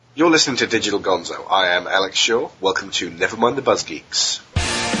You're listening to Digital Gonzo. I am Alex Shaw. Welcome to Never Mind the BuzzGeeks.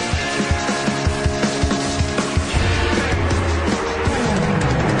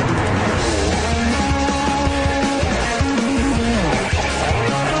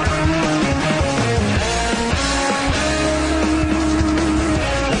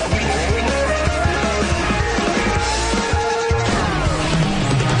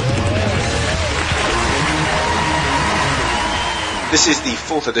 This is the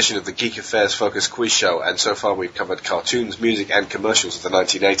fourth edition of the Geek Affairs Focus Quiz Show, and so far we've covered cartoons, music and commercials of the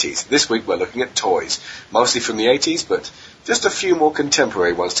 1980s. This week we're looking at toys, mostly from the 80s, but just a few more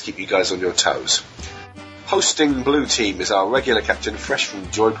contemporary ones to keep you guys on your toes. Hosting Blue Team is our regular captain, fresh from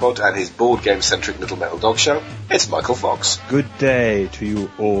Joypod and his board game-centric Little Metal Dog Show. It's Michael Fox. Good day to you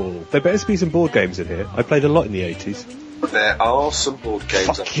all. There better be some board games in here. I played a lot in the 80s. There are some board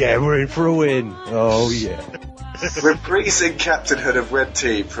games. Fuck yeah, we're in for a win. Oh yeah. Reprising captainhood of Red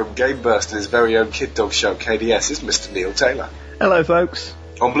Team from Game Burst and his very own Kid Dog Show KDS is Mr. Neil Taylor. Hello folks.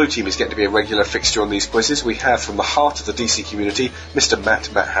 On Blue Team is getting to be a regular fixture on these quizzes. We have from the heart of the DC community, Mr. Matt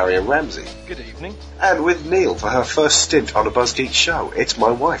Harrier Ramsey. Good evening. And with Neil for her first stint on a BuzzGeeks show, it's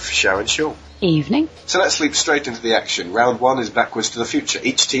my wife, Sharon Shaw. Evening. So let's leap straight into the action. Round one is backwards to the future.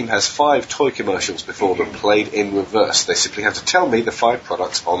 Each team has 5 toy commercials before them, played in reverse. They simply have to tell me the 5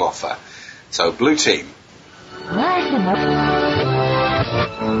 products on offer. So, Blue Team.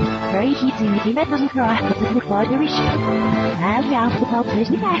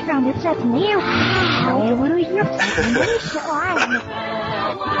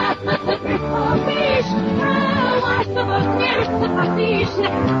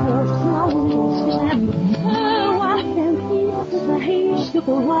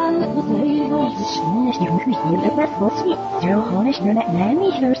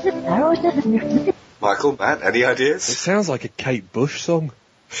 Michael, Matt, any ideas? It sounds like a Kate Bush song.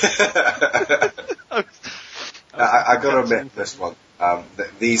 I gotta admit this one.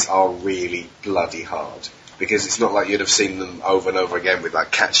 These are really bloody hard. Because it's not like you'd have seen them over and over again with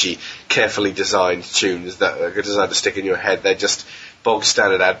like catchy, carefully designed tunes that are designed to stick in your head. They're just bog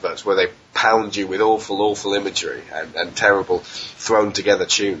standard adverts where they pound you with awful imagery and terrible thrown together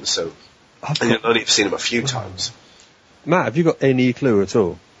tunes. So and you'll only have seen them a few times. Matt, have you got any clue at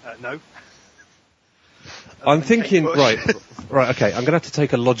all? No. I'm thinking, right, okay, I'm going to have to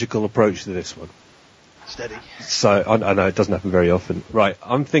take a logical approach to this one. Steady. So, I know it doesn't happen very often. Right,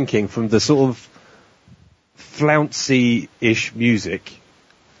 I'm thinking from the sort of flouncy-ish music,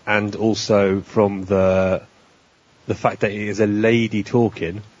 and also from the fact that it is a lady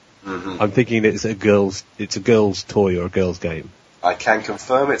talking, I'm thinking that it's a girl's toy or a girl's game. I can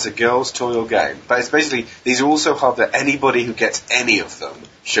confirm it's a girl's toy or game. But it's basically, these are also hard that anybody who gets any of them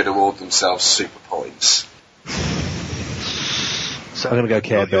should award themselves super points. So I'm going to go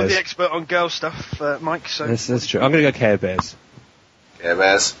Care Bears. You're the expert on girl stuff, Mike, so... That's true. I'm going to go Care Bears. Care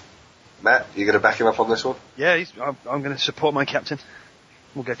Bears. Matt, you going to back him up on this one? Yeah, I'm going to support my captain.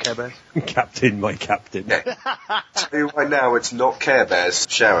 We'll go Care Bears. My captain. Yeah. Tell you right now, it's not Care Bears.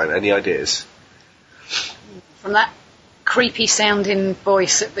 Sharon, any ideas? From that creepy sounding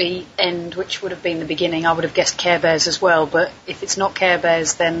voice at the end, which would have been the beginning, I would have guessed Care Bears as well, but if it's not Care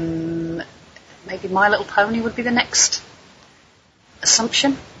Bears, then maybe My Little Pony would be the next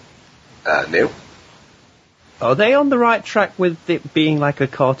assumption. Neil? Are they on the right track with it being like a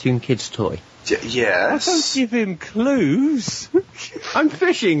cartoon kid's toy? Yes. Don't give him clues. I'm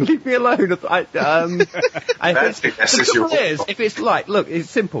fishing. Leave me alone. If it's like, look,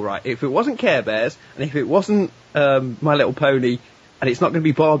 it's simple, right? If it wasn't Care Bears, and if it wasn't My Little Pony, and it's not going to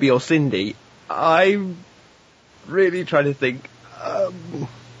be Barbie or Cindy, I'm really trying to think.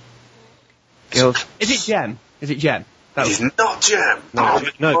 Girls. Is it Gem? It's not Gem.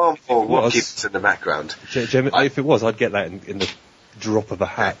 No. What keeps in the background? Gem, if it was, I'd get that in the drop of a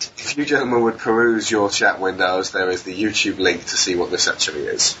hat. If you gentlemen would peruse your chat windows, there is the YouTube link to see what this actually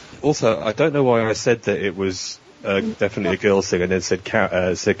is. Also, I don't know why I said that it was definitely a girl's thing and then said Care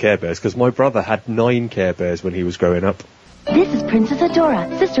Bears, because my brother had 9 Care Bears when he was growing up. This is Princess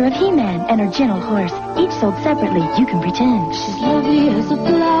Adora, sister of He-Man, and her gentle horse. Each sold separately, you can pretend. She's lovely as a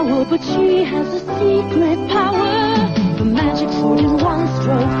flower, but she has a secret power. The magic sword is one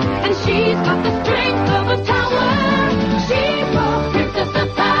stroke, and she's got the strength of a tower. She's the princess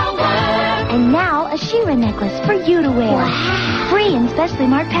of power. And now, a She-Ra necklace for you to wear. Wow. Free in specially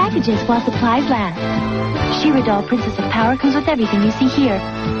marked packages while supplies last. She-Ra doll Princess of Power comes with everything you see here.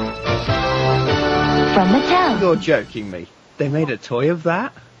 From Mattel. You're joking me. They made a toy of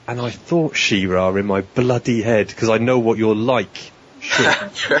that? And I thought She-Ra in my bloody head, because I know what you're like. Sure.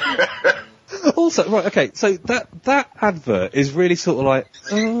 Also, right, okay, so that advert is really sort of like,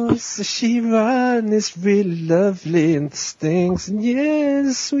 oh, it's She-Ra, and it's really lovely, and stings, and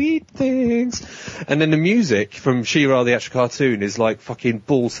yeah, sweet things. And then the music from She-Ra, the actual cartoon, is like fucking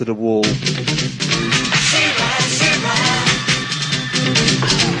balls to the wall.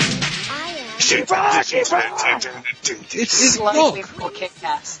 It's Slightly not. more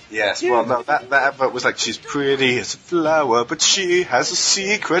kick-ass. Yes, well, no, that advert was like, she's pretty as a flower, but she has a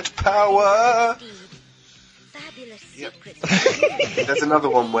secret power. Yep. There's another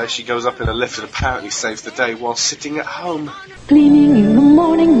one where she goes up in a lift and apparently saves the day while sitting at home. Gleaming in the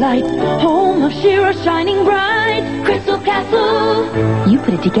morning light, home of She-Ra shining bright, Crystal Castle. You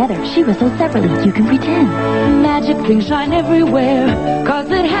put it together. She was sold separately. You can pretend. Magic rings shine everywhere, cause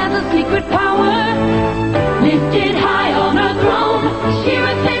it has a secret power. Lifted high on her throne,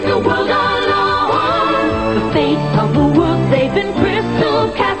 She-Ra saves the world alone. The fate of the world safe in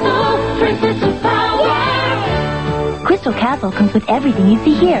Crystal Castle, Princess of Power. Crystal Castle comes with everything you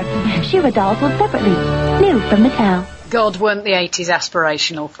see here. She-Ra dolls sold separately. New from Mattel. God, weren't the 80s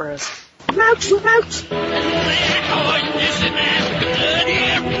aspirational for us? Ik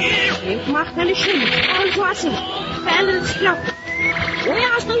mag wel eens zien. Alles was het. Verder slap.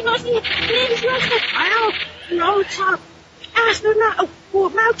 Ja, als nog niet. Nee, is nog niet. Auw. Nou, top. Als nog nou.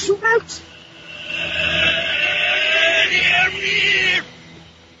 Oh, mout.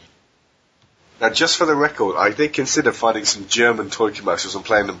 Now, just for the record, I did consider finding some German toy commercials and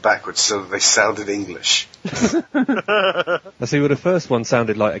playing them backwards so that they sounded English. I see, well, the first one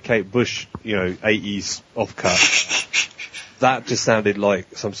sounded like a Kate Bush, 80s offcut. That just sounded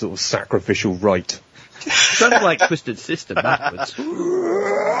like some sort of sacrificial rite. Sounds like Twisted Sister backwards.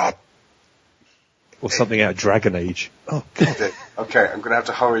 Or something out of Dragon Age. Oh, God. Okay, I'm going to have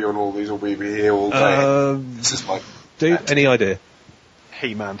to hurry on all these or we'll be here all day. This is my... Dude, any idea?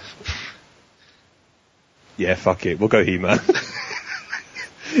 He-Man. Yeah, fuck it. We'll go He-Man.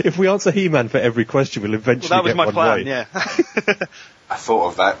 If we answer He-Man for every question, we'll eventually get one right. That was my plan, yeah. I thought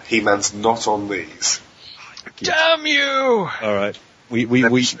of that. He-Man's not on these. Damn you! All right.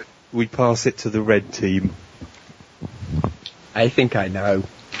 We pass it to the red team. I think I know.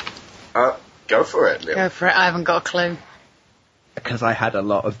 Go for it, Neil. Go for it. I haven't got a clue. Because I had a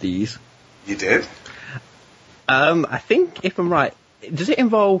lot of these. You did? I think, if I'm right, does it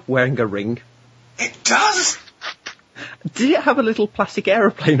involve wearing a ring? It does! Did it have a little plastic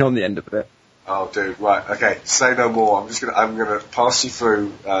aeroplane on the end of it? Oh, dude, right, okay, say no more. I'm gonna pass you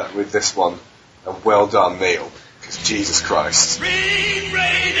through with this one. And well done, Neil. Because Jesus Christ. Ring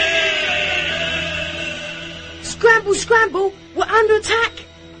Raiders! Scramble, we're under attack.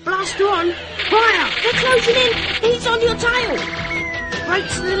 Blaster on. Fire, they're closing in. He's on your tail. Right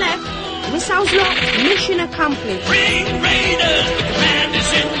to the left. Missiles locked. Mission accomplished. Ring Raiders, the command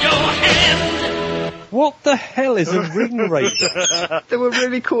is in your hand. What the hell is a ring raider? There were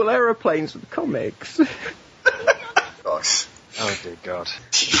really cool aeroplanes with comics. Nice. Oh, dear God.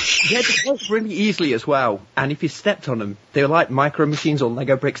 Yeah, they work really easily as well. And if you stepped on them, they were like micro machines or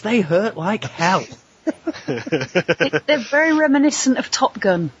Lego bricks. They hurt like hell. They're very reminiscent of Top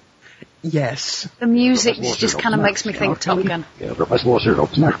Gun. Yes. The music just kind of makes me think Top Gun.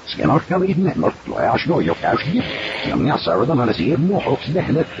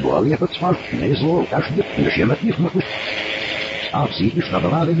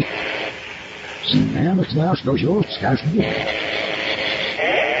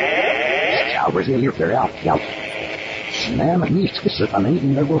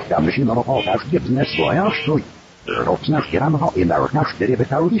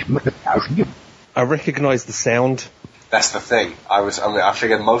 I recognise the sound. That's the thing. I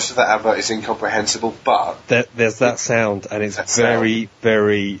figured most of the advert is incomprehensible, but... There's that sound, and it's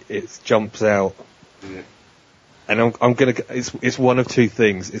it jumps out. Yeah. And it's one of two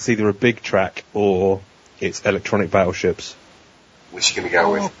things. It's either a big track or it's electronic battleships. Which you're going to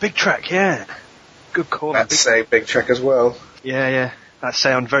go with? Oh, Big Track, yeah. Good call. I'd say Big Track as well. Yeah. That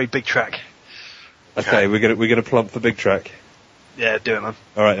sound very Big Track. Okay, we're gonna plump for Big Track. Yeah, do it, man.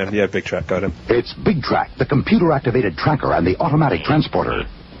 All right, then. Yeah, Big Track. Got him. It's Big Track, the computer-activated tracker and the automatic transporter.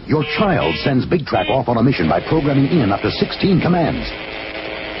 Your child sends Big Track off on a mission by programming in up to 16 commands.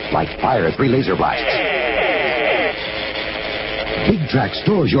 Like fire 3 laser blasts. Big Track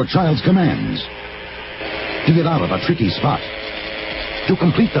stores your child's commands. To get out of a tricky spot. To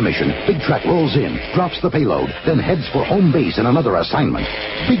complete the mission, Big Track rolls in, drops the payload, then heads for home base in another assignment.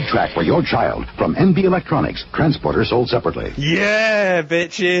 Big Track for your child from NB Electronics. Transporter sold separately. Yeah,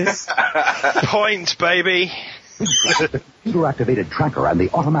 bitches. Points, baby. Computer-activated tracker and the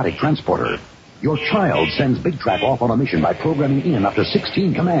automatic transporter. Your child sends Big Track off on a mission by programming in up to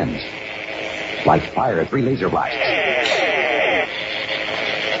 16 commands. like fire 3 laser blasts.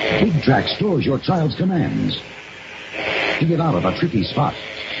 Big Track stores your child's commands. To get out of a tricky spot.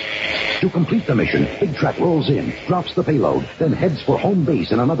 To complete the mission, Big Track rolls in, drops the payload, then heads for home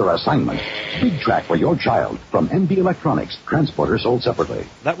base in another assignment. Big Track for your child from NB Electronics. Transporter sold separately.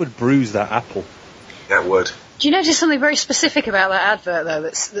 That would bruise that apple. That would. Do you notice something very specific about that advert, though,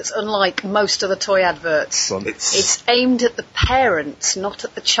 that's unlike most other toy adverts? It's aimed at the parents, not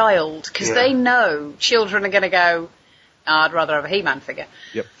at the child, because they know children are going to go, I'd rather have a He-Man figure.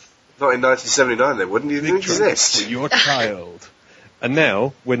 Yep. Not in 1979, they wouldn't even exist. For your child. And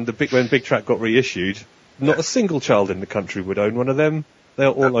now, when Big Track got reissued, not a single child in the country would own one of them. They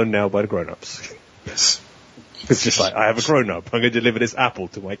are all owned now by the grown-ups. Yes. It's just like, I have a grown-up, I'm going to deliver this apple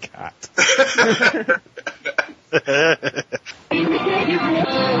to my cat.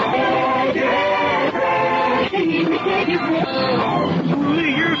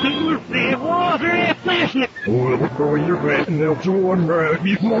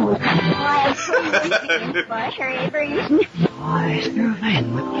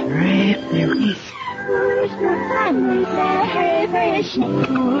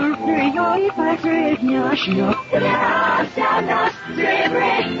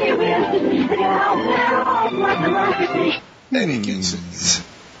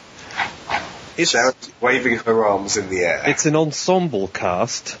 It's waving her arms in the air. It's an ensemble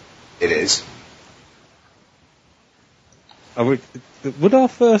cast. It is. Would our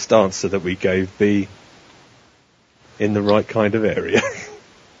first answer that we gave be in the right kind of area?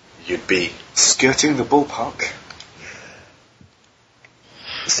 You'd be skirting the ballpark.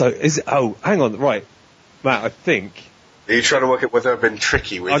 So hang on, right. Matt, I think... Are you trying to work out whether I've been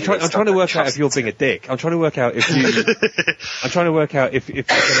tricky with you? I'm trying to work out if you're being a dick. I'm trying to work out if you... I'm trying to work out if you're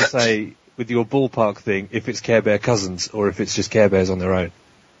going to say, with your ballpark thing, if it's Care Bear Cousins or if it's just Care Bears on their own.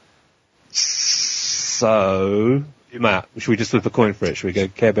 So, Matt, should we just flip a coin for it? Should we go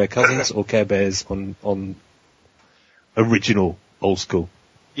Care Bear Cousins or Care Bears on original old school?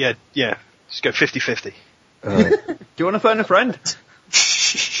 Yeah. Just go 50-50. Do you want to phone a friend?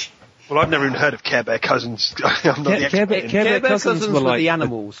 Well, I've never even heard of Care Bear Cousins. I'm not the expert. Care Bear Cousins were like the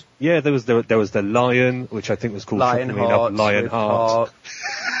animals. Yeah, there was the lion, which I think was called Lionheart.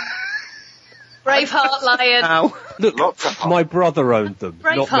 Braveheart lion. Ow. Look, my brother owned them,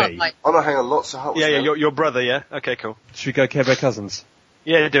 not me. Lion. Oh no, hang on, lots of hearts. Yeah, your brother, yeah? Okay, cool. Should we go Care Bear Cousins?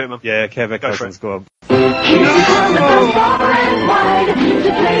 Yeah, do it, man. Yeah, Care Bear Cousins, go on. Here's from far and wide to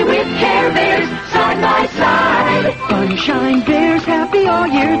play with Care Bears side by side. Sunshine Bears happy all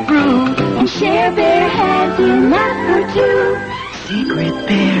year through, and Share Bear has enough for two. Secret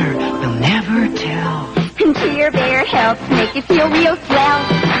Bear will never tell, and Cheer Bear helps make you feel real swell.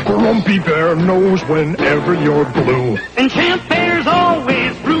 Grumpy Bear knows whenever you're blue, And Champ Bear's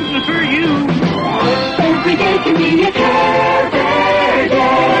always rooting for you. Every day can be a Care Bear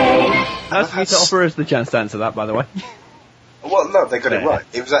day. Ask me to offer us the chance to answer that, by the way. Well, no, they got it right.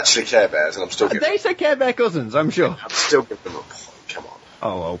 It was actually Care Bears, and I'm still giving They said Care Bear Cousins, I'm sure. I'm still giving them a point. Come on.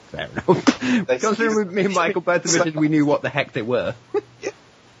 Oh, fair enough. Considering me and Michael both admitted we knew what the heck they were.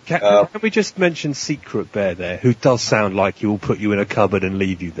 Can we just mention Secret Bear there, who does sound like he will put you in a cupboard and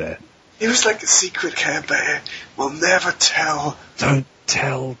leave you there? It was like a secret Care Bear. We'll never tell. Don't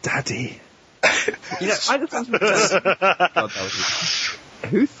tell Daddy. You know, I just God, that was it.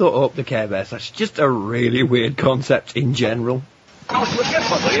 Who thought up the Care Bears? That's just a really weird concept in general.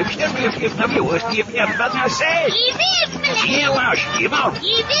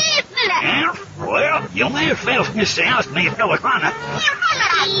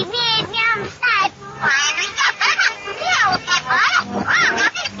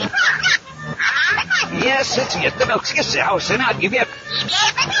 Yes, it's just the milk's a house, and I'll give you.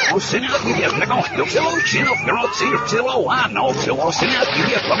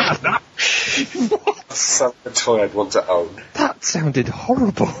 Some toy I'd want to own. That sounded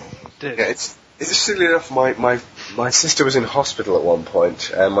horrible. Yeah, it's silly enough. My sister was in hospital at one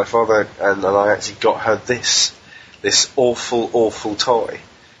point, and my father and I actually got her this awful toy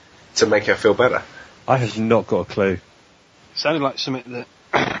to make her feel better. I have not got a clue. Sounded like something that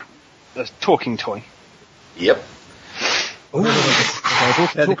a talking toy. Yep.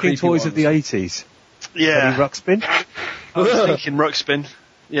 Talking toys of the 80s. Yeah. Any Ruxpin? I was thinking Ruxpin.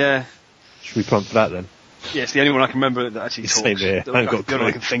 Yeah. Should we prompt that then? Yeah, it's the only one I can remember that actually talks. Same here. The only one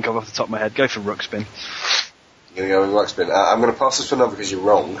I can think of off the top of my head. Go for Ruxpin. You're going to go with Ruxpin. I'm going to pass this for another because you're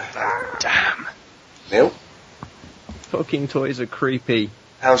wrong. Damn. Neil? Talking toys are creepy.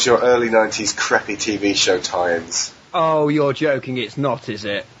 How's your early 90s crappy TV show tie-ins? Oh, you're joking. It's not, is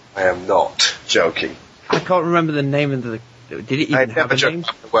it? I am not joking. I can't remember the name of the... Did it even have a name?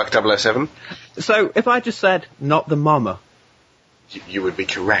 Work 007. So, if I just said, not the mama. You would be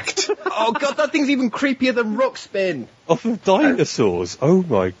correct. Oh god, that thing's even creepier than Ruxpin. Off of dinosaurs. Oh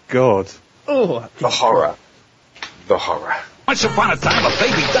my god. Oh, the horror. The horror. Once upon a time, a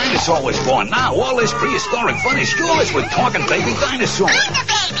baby dinosaur was born. Now, all this prehistoric fun is yours with talking baby dinosaur.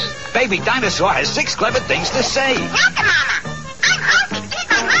 Baby dinosaur has 6 clever things to say. Welcome, Mama. I'm home to kiss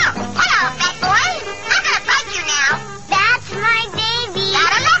my mouth. Hello, big boy. I'm gonna bite you now. That's my baby.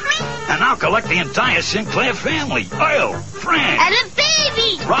 Gotta love me. And I'll collect the entire Sinclair family. Earl, Frank. And the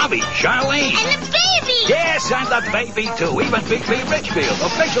baby. Robbie, Charlene. And the baby. Yes, and the baby, too. Even Big B Richfield.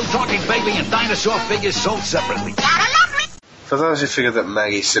 Official talking baby and dinosaur figures sold separately. Gotta love me. For those who figured that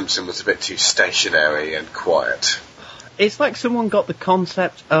Maggie Simpson was a bit too stationary and quiet. It's like someone got the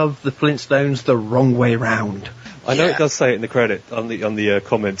concept of the Flintstones the wrong way round. I know it does say it in the credit, on the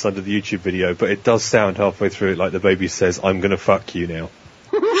comments under the YouTube video, but it does sound halfway through it like the baby says, I'm gonna fuck you now.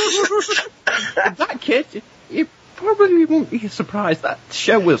 That kid, you probably won't be surprised. That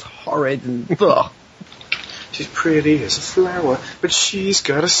show was horrid and ugh. She's pretty as a flower, but she's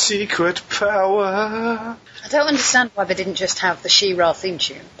got a secret power. I don't understand why they didn't just have the She-Ra theme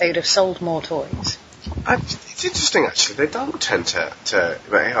tune. They would have sold more toys. It's interesting, actually. They don't tend to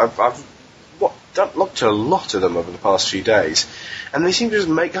I've looked at a lot of them over the past few days, and they seem to just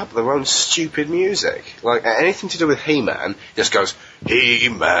make up their own stupid music. Like, anything to do with He-Man just goes,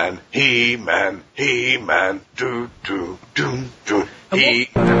 He-Man, He-Man, He-Man, do-do-do-do, He...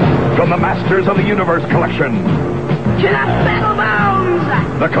 From the Masters of the Universe collection, Get up,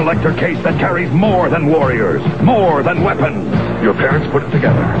 Battlebones! the collector case that carries more than warriors, more than weapons. Your parents put it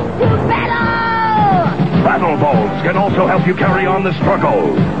together. To battle! Battlebones can also help you carry on the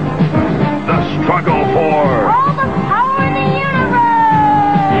struggle. The struggle for... All the power in the universe!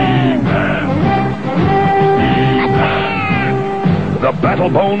 The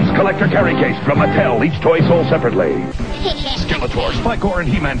Battlebones collector carry case from Mattel, each toy sold separately. Skeletor, Spikor, and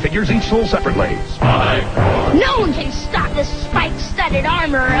He-Man figures each sold separately. No one can stop the spike-studded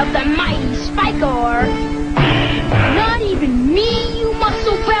armor of the mighty Spikor. Not even me, you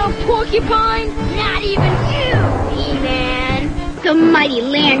muscle-bound porcupine. Not even you, He-Man. The mighty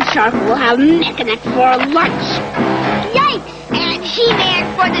land shark will have Mechanic for lunch. Yikes! And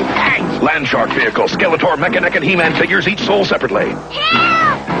He-Man for dessert. Land Shark vehicle, Skeletor, Mechanic, and He-Man figures each sold separately.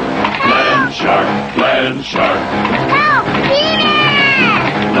 Help! Land Shark, Land Shark. Help!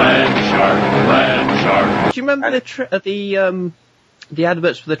 He-Man! Land Shark, Land Shark. Do you remember the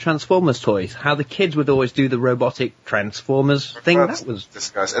adverts for the Transformers toys? How the kids would always do the robotic Transformers thing? That was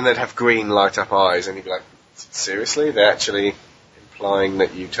disgusting. And they'd have green light-up eyes, and you'd be like, seriously? They're actually implying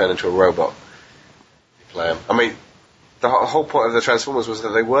that you turn into a robot. You play them. I mean, the whole point of the Transformers was that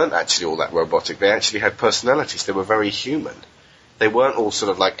they weren't actually all that robotic. They actually had personalities. They were very human. They weren't all sort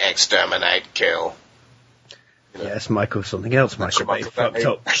of like exterminate, kill. You know? Yes, Michael something else. Michael Bay fucked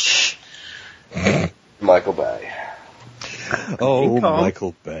up. Michael Bay. Oh,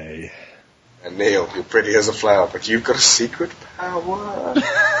 Michael Bay. And Neil, you're pretty as a flower, but you've got a secret power.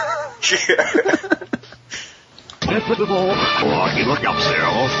 Look up there.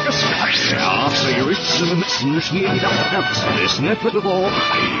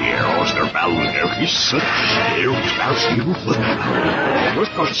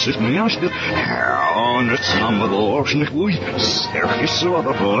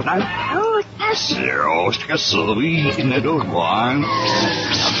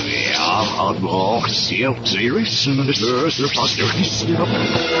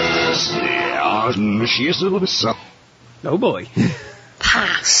 Oh boy.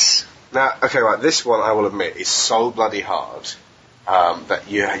 Pass. Now, okay, right, this one, I will admit, is so bloody hard that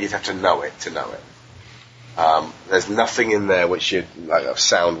you'd have to know it to know it. There's nothing in there which you'd, like,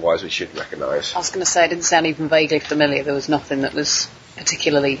 sound-wise, which you'd recognise. I was going to say, it didn't sound even vaguely familiar. There was nothing that was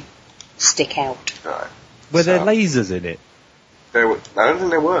particularly stick out. No. Were there lasers in it? There were, I don't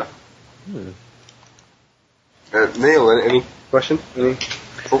think there were. Neil, any question? Any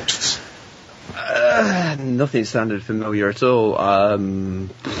thoughts? Nothing sounded familiar at all.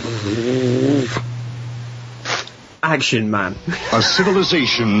 Action Man. A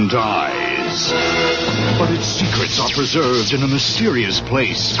civilization dies, but its secrets are preserved in a mysterious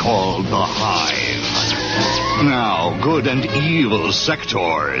place called the Hive. Now, good and evil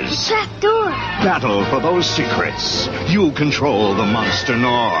sectors battle for those secrets. You control the monster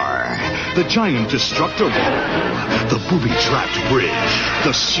Nor, the giant destructor ball, the booby-trapped bridge,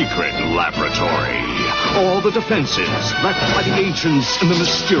 the secret laboratory. All the defenses left by the ancients in the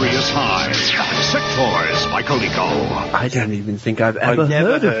mysterious Hive. Sectors by Coleco. I don't even think I've ever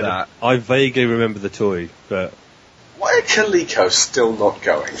heard of that. I vaguely remember the toy, but... Why are Coleco still not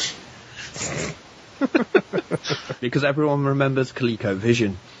going? Because everyone remembers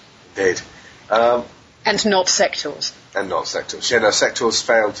ColecoVision. Indeed. And not Sectors. And not Sectors. Yeah, no, Sectors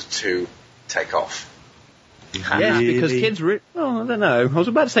failed to take off. Yeah, because kids... I don't know. I was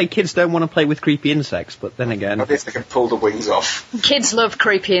about to say kids don't want to play with creepy insects, but then again... I guess they can pull the wings off. Kids love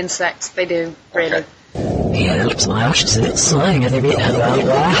creepy insects. They do, really.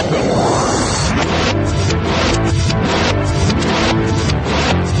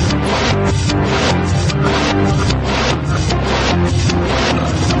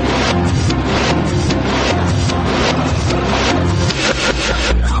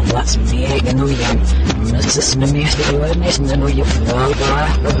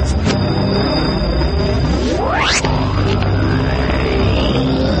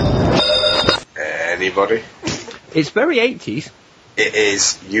 Anybody? It's very 80s. It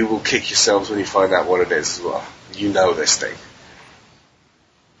is. You will kick yourselves when you find out what it is as well. You know this thing.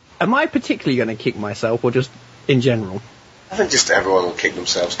 Am I particularly going to kick myself, or just in general? I think just everyone will kick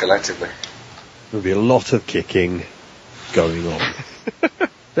themselves collectively. There'll be a lot of kicking going on.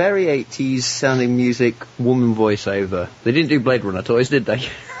 Very 80s sounding music, woman voiceover. They didn't do Blade Runner toys, did they?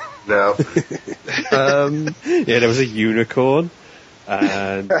 No. Yeah, there was a unicorn.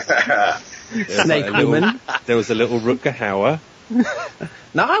 And Snake Woman. There was a little Rutger Hauer.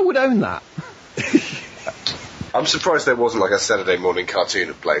 Now, I would own that. I'm surprised there wasn't like a Saturday morning cartoon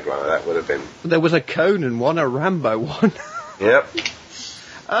of Blade Runner. That would have been... There was a Conan one, a Rambo one. Yep.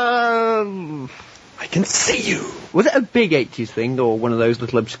 I can see you. Was it a big 80s thing, or one of those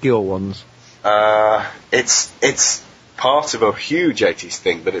little obscure ones? It's part of a huge 80s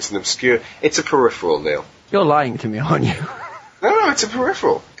thing, but it's an obscure... It's a peripheral, Neil. You're lying to me, aren't you? No, it's a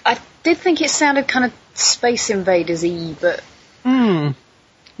peripheral. I did think it sounded kind of Space Invaders-y, but... Yeah,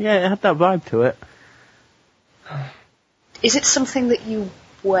 it had that vibe to it. Is it something that you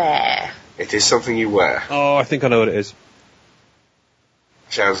wear? It is something you wear. Oh, I think I know what it is.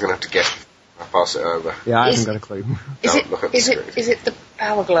 Sharon's going to have to guess. I'll pass it over. Yeah, I haven't got a clue. Is it the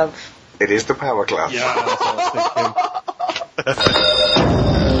Power Glove? It is the Power Glove. Yeah, that's what I was thinking.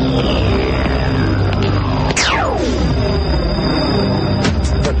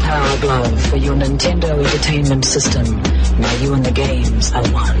 The Power Glove for your Nintendo Entertainment System. Now you and the games are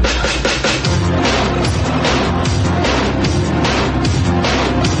one.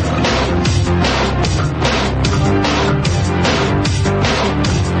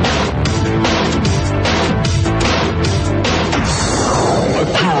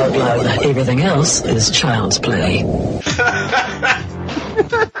 Everything else is child's play. It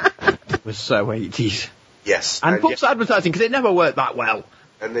was so 80s. Yes. And false advertising, because it never worked that well.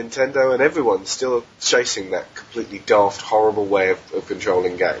 And Nintendo and everyone's still chasing that completely daft, horrible way of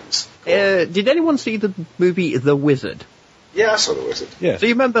controlling games. Did anyone see the movie The Wizard? Yeah, I saw The Wizard. Yeah. So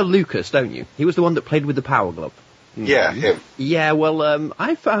you remember Lucas, don't you? He was the one that played with the Power Glove. Yeah, him. Yeah, well,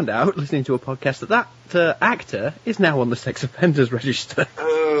 I found out, listening to a podcast, that actor is now on the sex offenders register.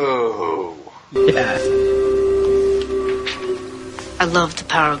 Oh. Yeah. I love the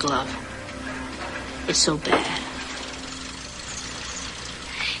Power Glove. It's so bad.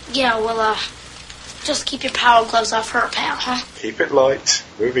 Yeah, well, just keep your Power Gloves off her, pal, huh? Keep it light.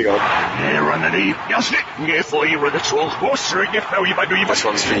 Moving on. This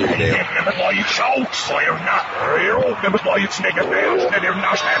one's for you, Neil.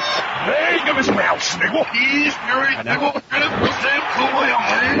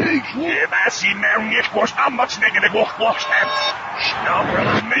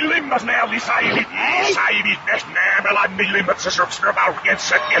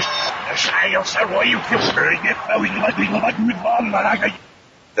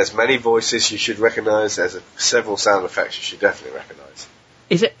 There's many voices you should recognise. There's several sound effects you should definitely recognise.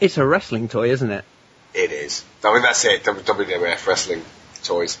 It's a wrestling toy, isn't it? It is. I mean, that's it. WWF wrestling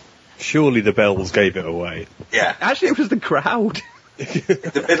toys. Surely the bells gave it away. Yeah. Actually, it was the crowd. In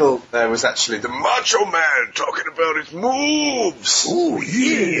the middle, there was actually the Macho Man talking about his moves. Oh,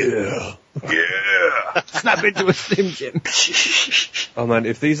 yeah. Yeah. Snap into a Slim Jim. Oh man,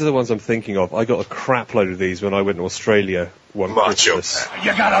 if these are the ones I'm thinking of, I got a crap load of these when I went to Australia one Macho Christmas.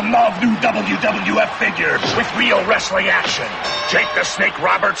 You gotta love new WWF figures with real wrestling action. Jake the Snake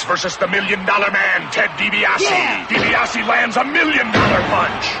Roberts versus the $1 Million Man, Ted DiBiase. Yeah. DiBiase lands $1 million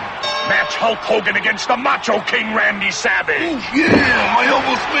punch. Match Hulk Hogan against the Macho King Randy Savage. Oh, yeah, I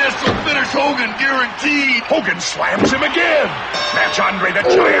almost missed the finish Hogan, guaranteed. Hogan slams him again. Match Andre the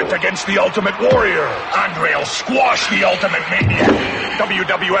Giant against the Ultimate Warrior. Andre will squash the Ultimate Maniac.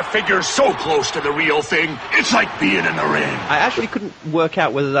 WWF figures so close to the real thing, it's like being in the ring. I actually couldn't work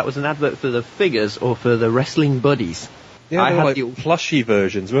out whether that was an advert for the figures or for the wrestling buddies. Yeah, I they were had like the- plushy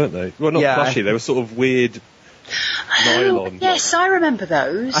versions, weren't they? Well, not Yeah, plushy, they were sort of weird nylon. Yes, I remember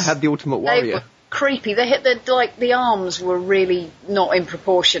those. I had the Ultimate They Warrior. were creepy. They hit the arms were really not in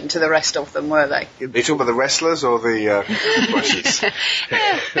proportion to the rest of them, were they? Are you talking about the wrestlers or the brushes?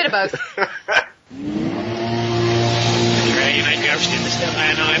 Yeah, bit of both.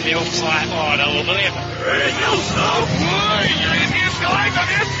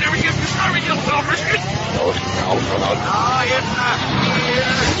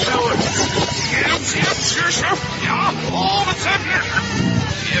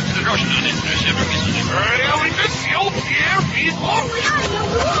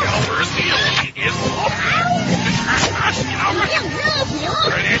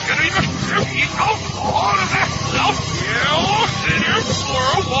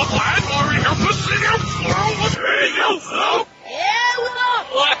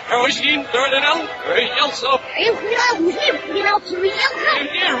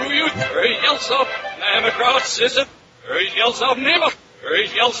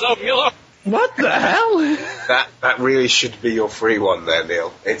 What the hell? That really should be your free one there,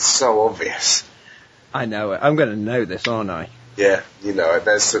 Neil. It's so obvious. I know it. I'm going to know this, aren't I? Yeah, you know,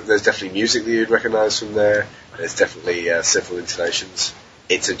 there's definitely music that you'd recognise from there. There's definitely several intonations.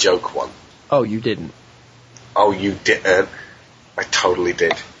 It's a joke one. Oh, you didn't. Oh, you didn't? I totally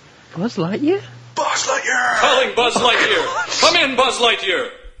did. Buzz Lightyear? Buzz Lightyear! Calling Buzz Lightyear. Come in, Buzz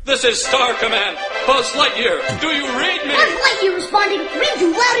Lightyear. This is Star Command. Buzz Lightyear, do you read me? Buzz Lightyear responding. Read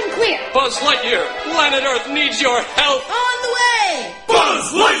you loud and clear. Buzz Lightyear, planet Earth needs your help. On the way.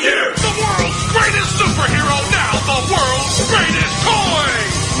 Buzz Lightyear, the world's greatest superhero, now the world's greatest toy.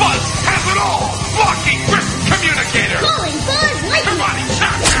 Buzz has it all. Blocking wrist communicator. Calling Buzz Lightyear. Providing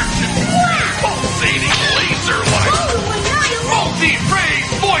tap action. Wow. Pulsating laser light. Multi-phase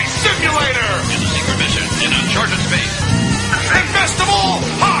voice simulator. In a secret mission in uncharted space. And best of all,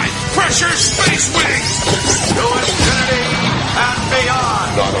 high-pressure space wings. To infinity and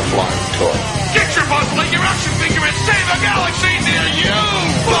beyond. Not a flying toy. Get your Buzz Lightyear action figure and save a galaxy near you.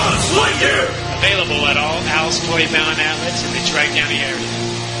 Buzz Lightyear. Available at all Al's Toy Bound outlets in the Tri-County area.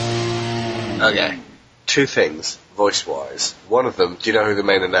 Okay. Two things, voice-wise. One of them, do you know who the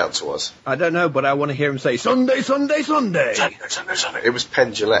main announcer was? I don't know, but I want to hear him say, Sunday, Sunday, Sunday. It was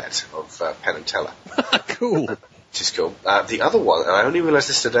Penn Jillette of Penn and Teller. Cool. Which is cool. The other one, and I only realised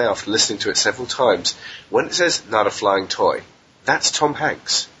this today after listening to it several times, when it says not a flying toy, that's Tom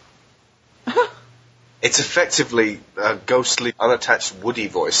Hanks. It's effectively a ghostly, unattached Woody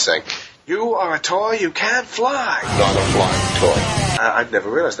voice saying, "You are a toy, you can't fly." Not a flying toy. I'd never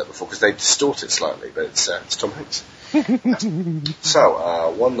realised that before because they distort it slightly, but it's Tom Hanks.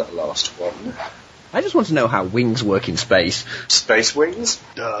 So, one last one. I just want to know how wings work in space. Space wings?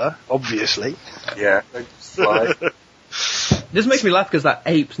 Duh, obviously. Yeah, they fly. This makes me laugh because that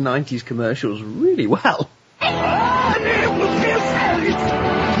apes 90s commercials really well.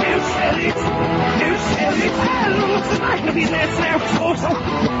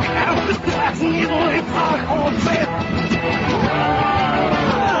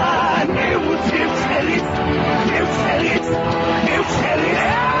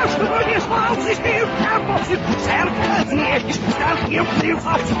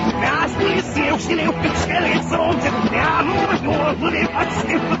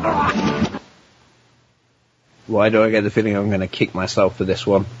 Why do I get the feeling I'm going to kick myself for this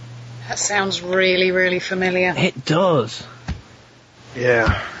one? That sounds really, really familiar. It does.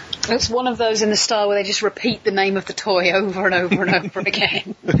 Yeah. It's one of those in the style where they just repeat the name of the toy over and over and over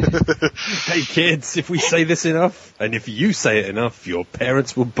again. Hey kids, if we say this enough, and if you say it enough, your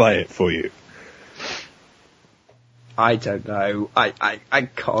parents will buy it for you. I don't know. I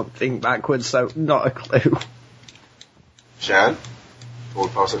can't think backwards, so not a clue. Shan? Before we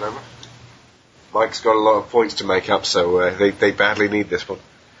pass it over? Mike's got a lot of points to make up, so they badly need this one.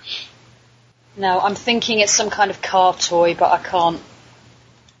 No, I'm thinking it's some kind of car toy, but I can't.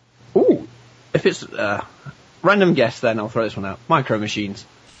 Ooh, if it's random guess, then I'll throw this one out. Micro Machines.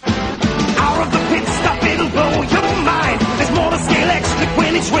 Out of the pit stop, it'll blow your mind. There's more to scale electric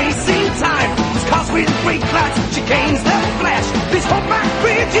when it's racing time. It's cars with brake lights, chicanes that flash. This whole back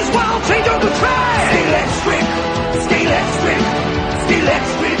bridge is wild, change on the track. Stay electric, stay electric, stay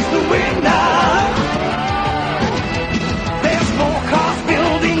electric, the winner. There's more cars,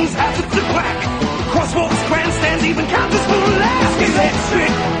 buildings, hazards to crack. Crosswalks, grandstands, even counters for laughs. Stay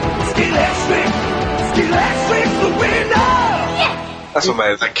electric, stay electric, stay electric, the winner. That's what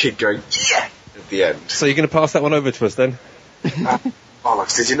made that kid going, yeah, at the end. So you're going to pass that one over to us then?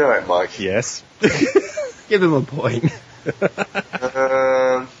 Bollocks, did you know it, Mike? Yes. Give him a point.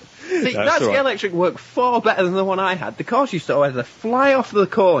 See, that scale electric worked far better than the one I had. The cars used to either fly off the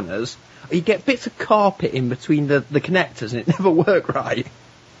corners, or you get bits of carpet in between the connectors, and it never worked right.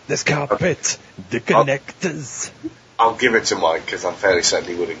 There's carpet, the connectors. I'll give it to Mike, because I'm fairly certain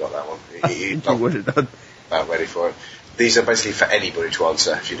he would have got that one. He would have done. Not ready for it. These are basically for anybody to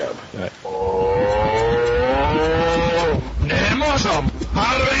answer, if you know them. Right.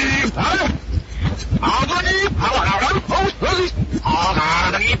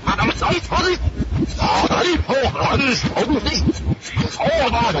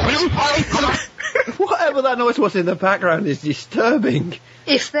 Whatever that noise was in the background is disturbing.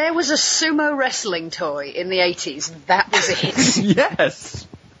 If there was a sumo wrestling toy in the 80s, that was it. Yes.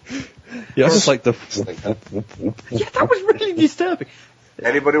 Yeah, I just like the... Yeah, that was really disturbing.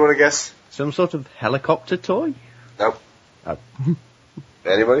 Anybody want to guess? Some sort of helicopter toy? Nope.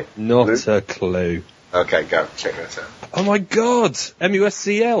 Anybody? Not a clue. Okay, go. Check that out. Oh my god!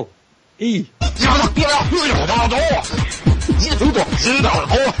 MUSCL! E!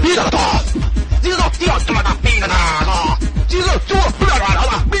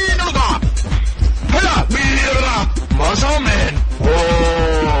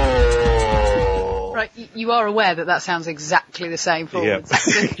 Right, you are aware that sounds exactly the same forwards.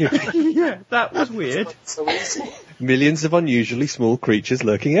 Yeah, that was weird. So easy. Millions of unusually small creatures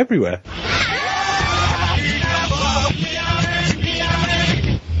lurking everywhere.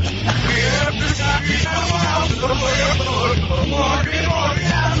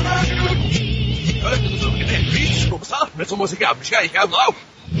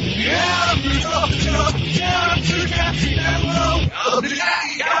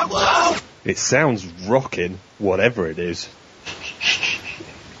 It sounds rocking, whatever it is.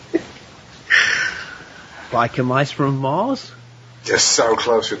 Biker mice from Mars? Just so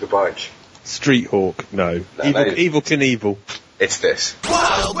close with the bike. Street Hawk, no. Evil Knievel. It's this.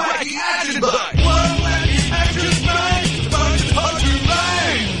 Wild wacky action bike! Wild wacky action bike! Hard to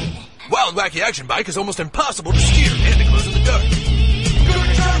ride! Wild wacky action bike is almost impossible to steer and to close in the dark.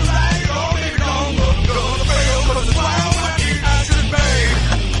 Good times like all day long, but gonna fail because it's wild wacky action bike.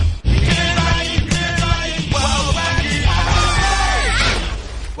 Can't ride, wild wacky action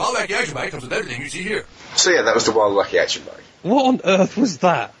bike! Wild wacky action bike comes with everything you see here. So yeah, that was the Wild Wacky Action Bike. What on earth was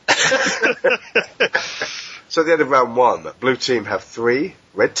that? So at the end of round 1, blue team have 3,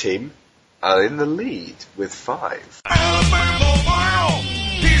 red team are in the lead with 5. Alabama,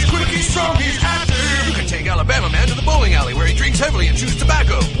 he's quick, he's strong, he's active. You can take Alabama Man to the bowling alley where he drinks heavily and chews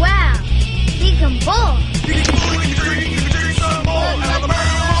tobacco. Wow, he can bowl. He can bowl, he can drink some more. Alabama.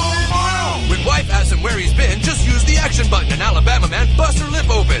 When wife asks him where he's been, just use the action button and Alabama Man busts her lip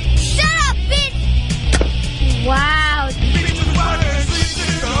open. Shut up, bitch! Wow.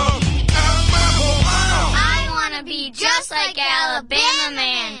 I want to be just like Alabama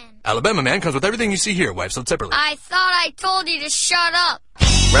Man. Alabama Man comes with everything you see here, wife sold separately. I thought I told you to shut up.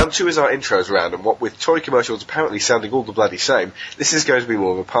 Round 2 is our intros round, and what with toy commercials apparently sounding all the bloody same, this is going to be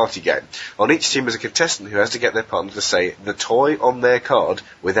more of a party game. On each team is a contestant who has to get their partner to say the toy on their card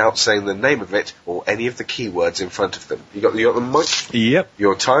without saying the name of it or any of the keywords in front of them. You got them, Mike? Yep.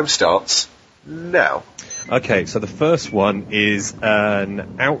 Your time starts now. Okay, so the first one is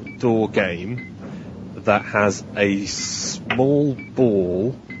an outdoor game that has a small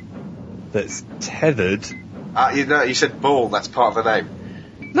ball that's tethered. You said ball, that's part of the name.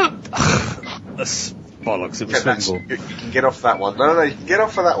 No, that's bollocks, it was swing ball. You can get off that one. No, you can get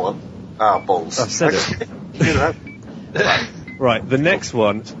off for that one. Ah, balls. I've said it. You know. Right, the next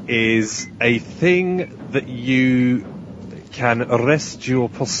one is a thing that you can rest your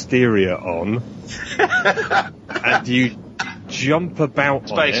posterior on, and you jump about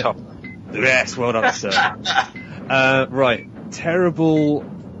Space hop. on it. Yes, well done, sir. Right, terrible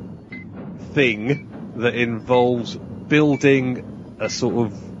thing that involves building a sort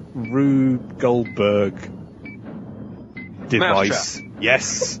of Rube Goldberg device.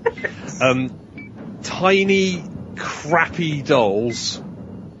 Yes. Tiny, crappy dolls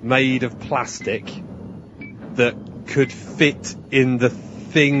made of plastic that could fit in the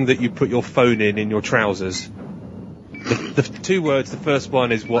thing that you put your phone in your trousers. The 2 words, the first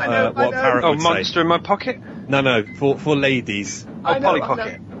one is what a parrot would say. Monster in my pocket? No, for ladies. Polly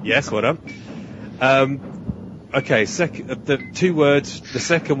Pocket. Yes, well done. Okay, the 2 words, the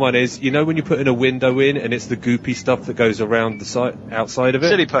second one is, you know when you put in a window and it's the goopy stuff that goes around the outside of it?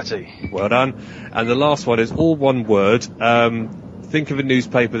 Silly putty. Well done. And the last one is all one word. Think of a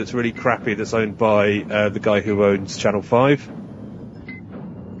newspaper that's really crappy that's owned by the guy who owns Channel 5.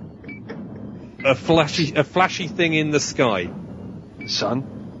 A flashy thing in the sky. The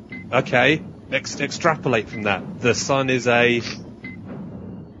sun. Okay, extrapolate from that. The sun is a...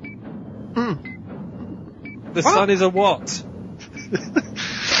 The sun is a what?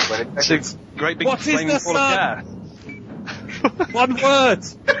 It's a great big What is flaming the ball of gas. One word.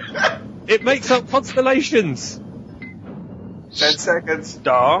 It makes up constellations. 10 seconds.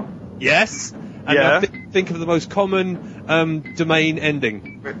 Star. Yes. And Yeah. now think of the most common domain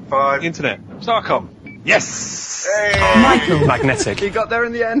ending. 5. Internet. Starcom. Yes. Hey. Michael. Magnetic. You got there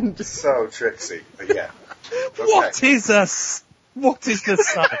in the end. So tricksy, but yeah. What is the sun? What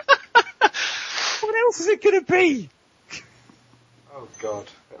else is it going to be? Oh god,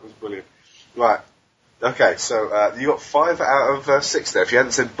 that was brilliant. Right. Okay, so you got 5 out of 6 there. If you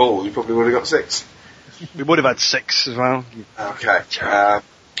hadn't said ball, you probably would have got 6. We would have had 6 as well. Okay. I'm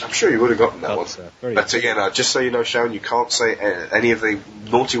sure you would have gotten that one. Very But again, just so you know, Sharon, you can't say any of the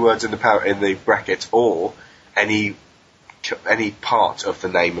naughty words in the bracket or any part of the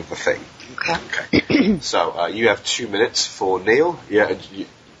name of the thing. Okay. So you have 2 minutes for Neil. Yeah,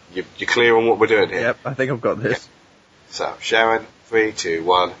 you're clear on what we're doing here. Yep, I think I've got this. Yep. So Sharon, 3, 2,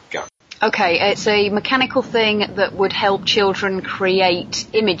 1, go. Okay, it's a mechanical thing that would help children create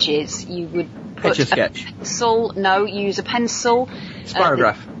images. You would put Etch-a-sketch. pencil. No, use a pencil.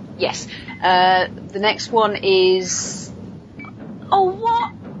 Spirograph. Yes. The next one is. Oh,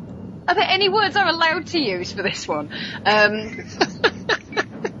 what? Are there any words I'm allowed to use for this one?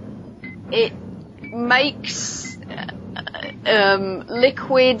 It makes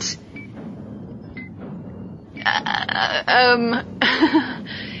liquid.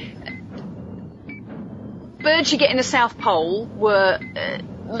 Birds you get in the South Pole were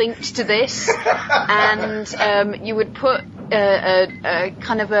linked to this, and you would put a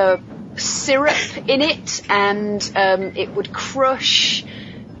kind of a syrup in it, and it would crush.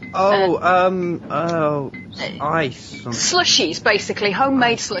 Ice. Slushies, basically,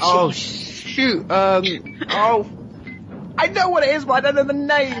 homemade slushies. Oh, shoot. I know what it is, but I don't know the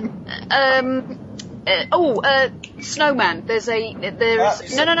name. Snowman.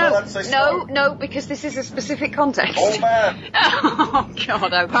 No, because this is a specific context. Oh man. Oh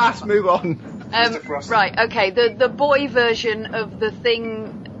God, Pass, move on. Right, okay, the boy version of the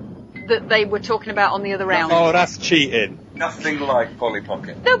thing that they were talking about on the other round. Oh, that's cheating. Nothing like Polly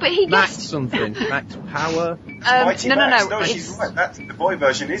Pocket. No, but he Max guessed. something. Max Power. Mighty no. Max. No, she's right. The boy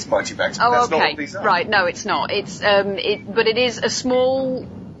version is Mighty Max. But that's not okay. what these are. Right, no, it's not. It's but it is a small.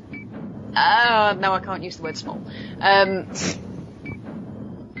 No, I can't use the word small.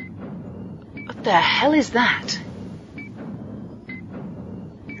 What the hell is that?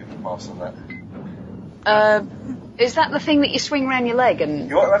 You have to pass on that. Is that the thing that you swing around your leg and?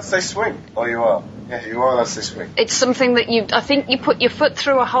 You are allowed to say swing. Oh, you are. Yeah, you are allowed to say swing. It's something that I think you put your foot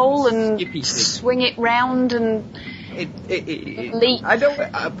through a hole and swing it round and. Leap. I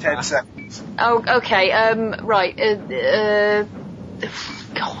don't. 10 seconds. Oh, okay. Right.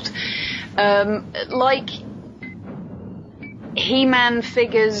 God. Like He-Man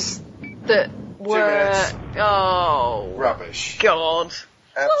figures that were. Oh. Rubbish. God.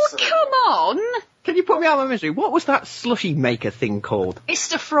 Absolutely. Well, come on. Can you put me out of my misery? What was that slushy maker thing called?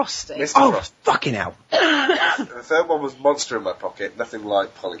 Mr. Frosty. Mr. Frost. Fucking hell. The third one was Monster in My Pocket. Nothing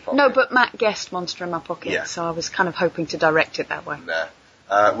like Polly Pocket. No, but Matt guessed Monster in My Pocket, Yeah. so I was kind of hoping to direct it that way. Nah.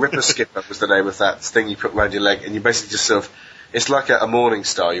 Ripper Skipper was the name of that thing you put around your leg, and you basically just sort of. It's like a morning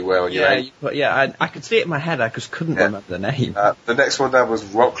star you wear on your leg. I could see it in my head. I just couldn't remember the name. The next one down was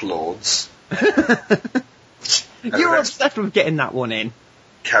Rock Lords. You're obsessed with getting that one in.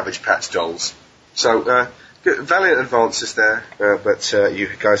 Cabbage Patch Dolls. So, good, valiant advances there, but you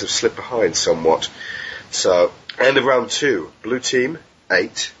guys have slipped behind somewhat. So, end of round 2. Blue team,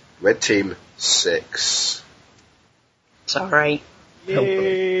 8. Red team, 6. Sorry.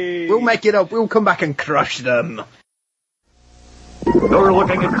 We'll make it up. We'll come back and crush them. You're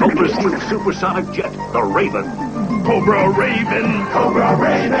looking at Cobra Steel's supersonic jet, the Raven. Cobra Raven, Cobra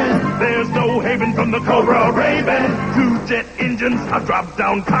Raven. There's no haven from the Cobra Raven. 2 jet engines, a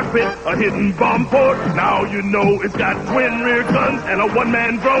drop-down cockpit, a hidden bomb port. Now you know it's got twin rear guns and a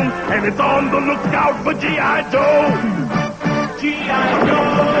one-man drone, and it's on the lookout for G.I. Joe. G.I.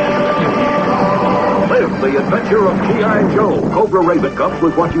 Joe. Live the adventure of G.I. Joe. Cobra Raven comes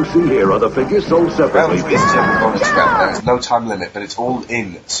with what you see here. Other figures sold separately. There's no time limit, but it's all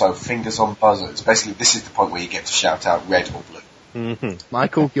in, so fingers on buzzers. Basically, this is the point where you get to shout out red or blue. Mm-hmm.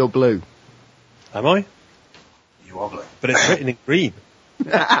 Michael, you're blue. Am I? You are blue. But it's written in green.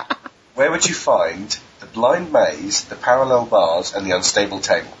 Where would you find the blind maze, the parallel bars, and the unstable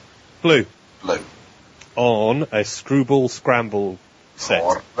table? Blue. Blue. On a screwball scramble set.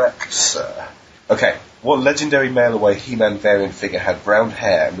 Correct, sir. Okay, what legendary mail-away He-Man variant figure had brown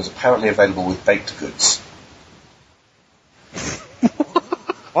hair and was apparently available with baked goods?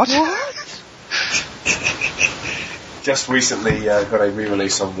 What? just recently got a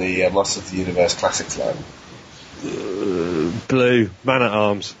re-release on the Masters of the Universe Classics line. Blue. Man at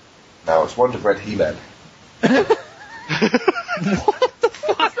Arms. No, it's Wonder Bread He-Man. Is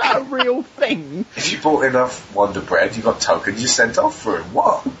that a real thing? If you bought enough Wonder Bread, you got tokens you sent off for him.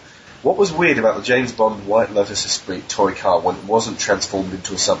 What? What was weird about the James Bond White Lotus Esprit toy car when it wasn't transformed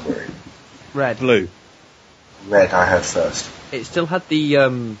into a submarine? Red. Blue. Red, I heard first. It still had the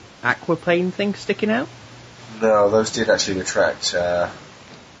aquaplane thing sticking out? No, those did actually retract.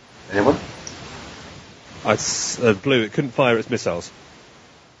 Anyone? Blue. It couldn't fire its missiles.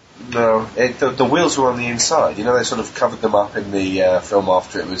 No, the wheels were on the inside. You know, they sort of covered them up in the film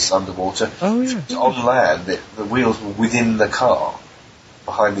after it was underwater. Oh, yeah. On land, the wheels were within the car,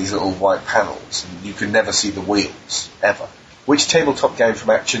 behind these little white panels, and you could never see the wheels, ever. Which tabletop game from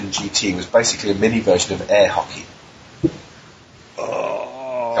Action GT was basically a mini version of air hockey?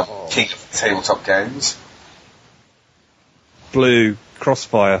 Oh. King of tabletop games. Blue.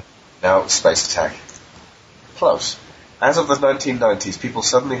 Crossfire. No, Space Attack. Close. As of the 1990s, people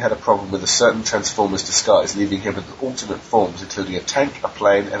suddenly had a problem with a certain Transformer's disguise, leaving him with alternate forms, including a tank, a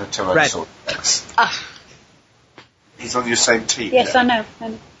plane, and a Tyrannosaurus Rex. He's on your same team. Yes, yeah? I know.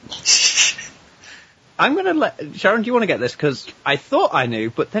 I'm going to let... Sharon, do you want to get this? Because I thought I knew,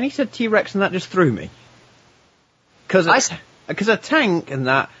 but then he said T-Rex and that just threw me. Because a tank and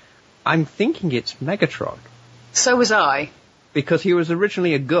that, I'm thinking it's Megatron. So was I. Because he was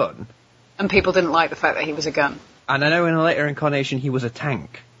originally a gun. And people didn't like the fact that he was a gun. And I know in a later incarnation he was a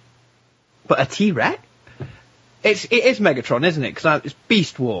tank. But a T-Rex? It is Megatron, isn't it? Because it's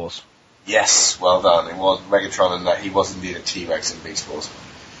Beast Wars. Yes, well done. It was Megatron and that he was indeed a T-Rex in Beast Wars.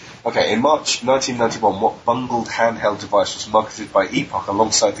 Okay, in March 1991, what bungled handheld device was marketed by Epoch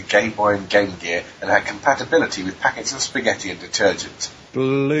alongside the Game Boy and Game Gear and had compatibility with packets of spaghetti and detergent?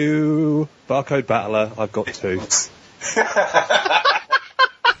 Blue. Barcode Battler. I've got two. ノ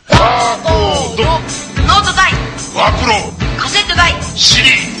ート台ワープロカセット台シリ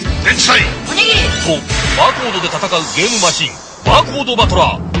天才おにぎりとバーコードで戦うゲームマシンバーコードバト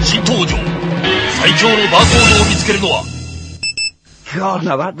ラー新登場最強のバーコードを見つけるのは God,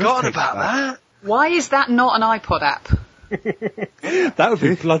 no, that Forgotten about that. Why is that not an iPod app? That would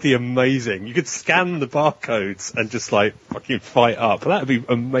be bloody amazing. You could scan the barcodes and just fucking fight up. That would be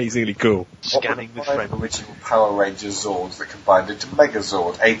amazingly cool. Scanning with friends. Original Power Rangers Zords that combined into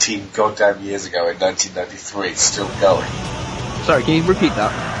Megazord 18 goddamn years ago in 1993. It's still going. Sorry, can you repeat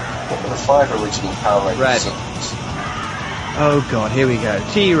that? What were the 5 original Power Rangers Red. Zords? Oh god, here we go.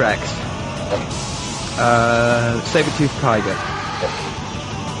 T-Rex. Yep. Saber-toothed Tiger. Yep.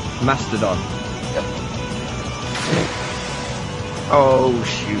 Mastodon. Yep. Oh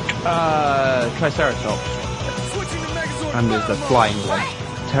shoot. Triceratops. And there's the flying one.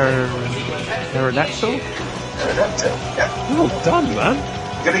 Pterodactyl? Pterodactyl, yeah. Well done, man.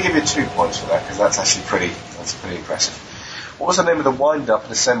 I'm going to give you 2 points for that because that's actually pretty impressive. What was the name of the wind up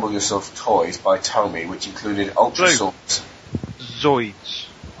and assemble yourself toys by Tomy, which included Ultra Swords? Zoids.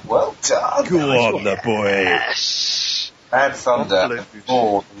 Well done. Go on, the boy. Yes. Bad Thunder,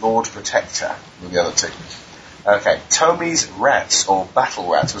 Lord Protector were the other 2. Okay, Tomy's Rats, or Battle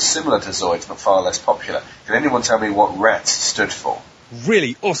Rats, was similar to Zoids but far less popular. Can anyone tell me what RATS stood for?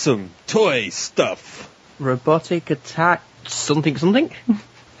 Really awesome toy stuff. Robotic attack something? It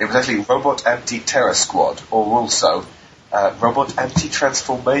was actually Robot Anti-Terror Squad, or also Robot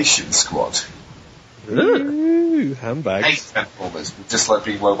Anti-Transformation Squad. Ooh, handbags. 8 Transformers, just like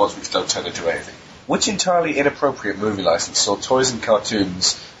being robots which don't turn into anything. Which entirely inappropriate movie license saw toys and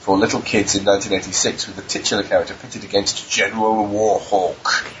cartoons for little kids in 1986 with the titular character pitted against General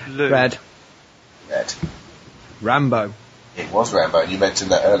Warhawk? Red. Rambo. It was Rambo, and you mentioned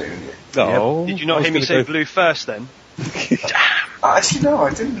that earlier, didn't you? Oh. Did you not hear me say blue first then? Actually, no,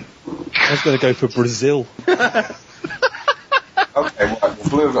 I didn't. I was going to go for Brazil. Okay, well,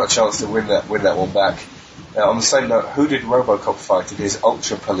 Blue have got a chance to win that one back. On the same note, who did Robocop fight in his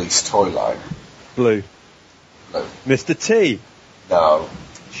Ultra Police toy line? Blue. Mr. T. No.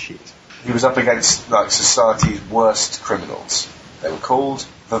 Shit. He was up against society's worst criminals. They were called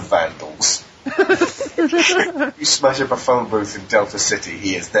the Vandals. You smash up a phone booth in Delta City,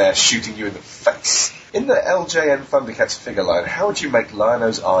 he is there shooting you in the face. In the LJN Thundercats figure line, how would you make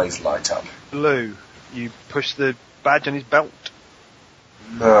Lionel's eyes light up? Blue. You push the badge on his belt.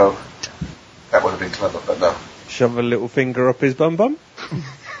 No. That would have been clever, but no. Shove a little finger up his bum bum?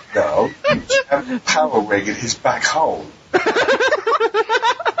 No. Jam a power ring in his back hole.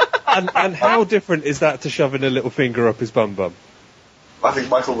 And how different is that to shoving a little finger up his bum bum? I think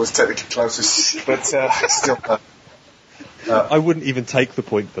Michael was technically closest, but still. I wouldn't even take the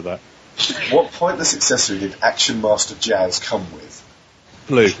point for that. What pointless accessory did Action Master Jazz come with?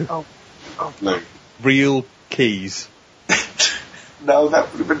 Blue. Oh. Blue. Real keys. No,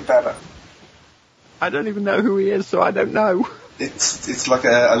 that would have been better. I don't even know who he is, so I don't know. It's like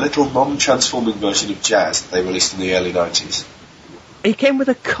a little non-transforming version of Jazz that they released in the early 90s. He came with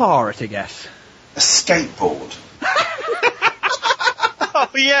a car, at a guess. A skateboard. Oh,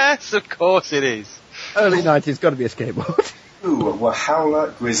 yes, of course it is. Early 90s, got to be a skateboard. Who were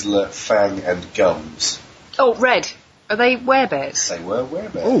Howler, Grizzler, Fang, and Gums? Oh, Red. Are they werebears? They were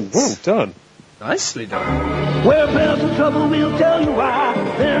werebears. Oh, well done. Nicely done. Werebears in trouble, we'll tell you why.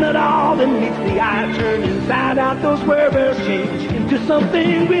 They're not all that meets the eye. Turn inside out, those werebears change into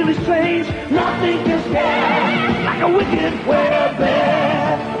something really strange. Nothing can stand like a wicked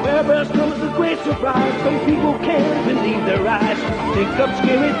werebear. Werebears come as a great surprise. Some people can't believe their eyes. Think up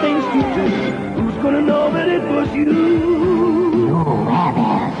scary things to do. Who's gonna know that it was you? You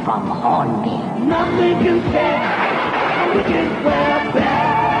werebears from Hornbill. Nothing can stand like a wicked werebear.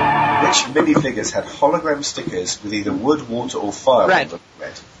 Which minifigures had hologram stickers with either wood, water, or fire Red. on them?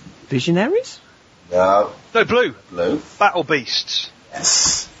 Red. Visionaries? No. No, blue. Blue. Battle Beasts.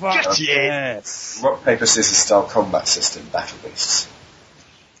 Yes. Just yes. Rock, paper, scissors style combat system, Battle Beasts.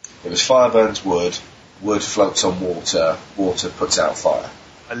 It was fire burns wood, wood floats on water, water puts out fire.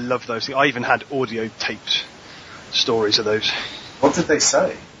 I love those things. I even had audio taped stories of those. What did they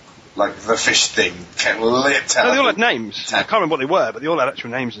say? Like the fish thing lit out. No, they all had names. I can't remember what they were, but they all had actual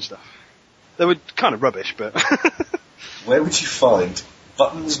names and stuff. They were kind of rubbish, but... Where would you find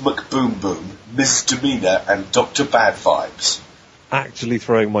Buttons McBoom Boom, Misdemeanor, and Dr. Bad Vibes? Actually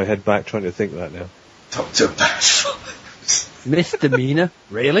throwing my head back trying to think that now. Dr. Bad Vibes. Misdemeanor?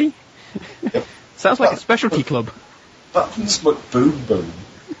 Really? Yep. Sounds like a specialty club. Buttons McBoom Boom.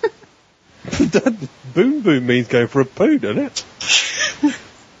 Boom boom means going for a poo, doesn't it?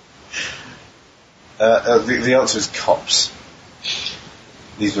 The answer is Cops.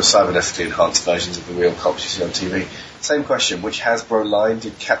 These were cybernetically enhanced versions of the real Cops you see on TV. Same question, which Hasbro line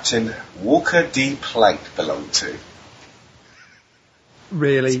did Captain Walker D. Plank belong to?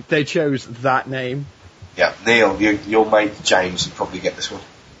 Really? They chose that name? Yeah, Neil, your mate James would probably get this one.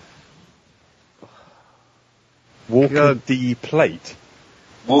 Walker D. Plate.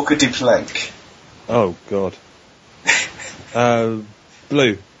 Walker D. Plank. Oh, God.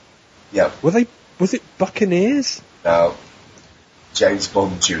 Blue. Yeah. Was it Buccaneers? No. James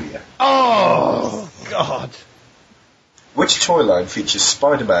Bond Jr. Oh, God. Which toy line features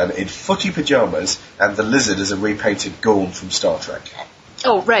Spider-Man in footy pyjamas and the Lizard as a repainted Gorn from Star Trek?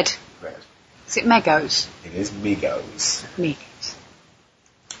 Oh, Red. Red. Is it Megos? It is Migos. Megos.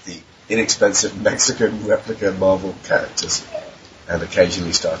 The inexpensive Mexican replica Marvel characters. And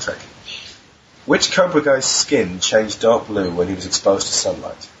occasionally Star Trek. Which Cobra Guy's skin changed dark blue when he was exposed to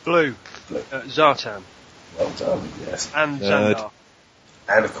sunlight? Blue. Blue. Zartan. Well done, yes. And Xandar.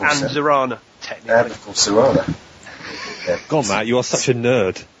 And of course... And Zorana, technically. And of course Zorana. Yeah. God, Matt, you are such a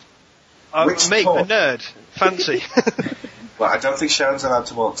nerd. Me, a nerd. Fancy. Well, I don't think Sharon's allowed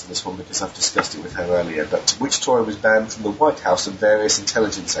to answer this one because I've discussed it with her earlier, but which toy was banned from the White House and various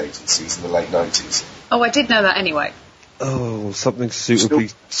intelligence agencies in the late 90s? Oh, I did know that anyway. Oh, something suitably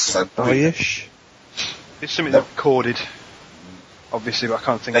spy-ish? It's something that recorded. Obviously, but I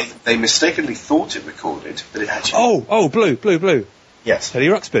can't think They mistakenly thought it recorded, but it actually... Oh, blue. Yes. Teddy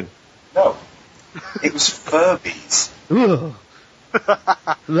Ruxpin. No. It was Furbies.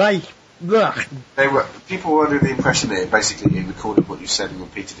 Right. People were under the impression that it recorded what you said and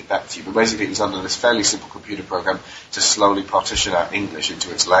repeated it back to you, but basically it was under this fairly simple computer program to slowly partition out English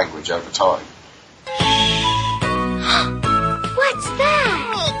into its language over time. What's that?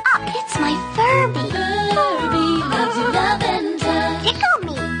 It's my Furby. Furby loves you, love and touch. Tickle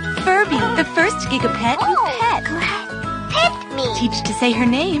me. Furby, the first gigapet you pet. Pet me. Teach to say her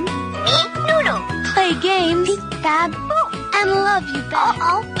name. Me, Noodle. Play games. Peek-a-boo. And love you back.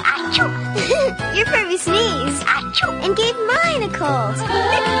 Achoo. Your Furby sneezed. Achoo. And gave mine a cold.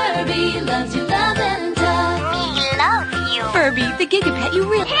 Furby loves you, love and touch. Me love you. Furby, the gigapet you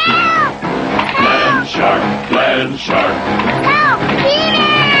really... Help! Land shark, land shark. Help!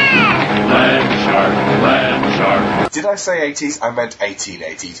 Peter! Land shark. Did I say 80s? I meant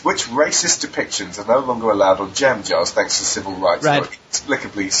 1880s. Which racist depictions are no longer allowed on jam jars thanks to civil rights? Red.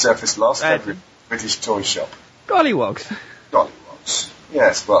 Inexplicably surfaced last February British toy shop. Gollywogs. Gollywogs.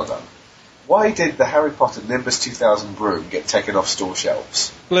 Yes, well done. Why did the Harry Potter Nimbus 2000 broom get taken off store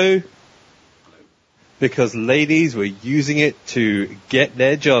shelves? Blue. Because ladies were using it to get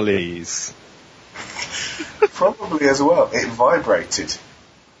their jollies. Probably as well. It vibrated.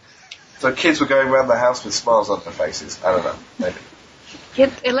 So kids were going around the house with smiles on their faces. I don't know. Maybe.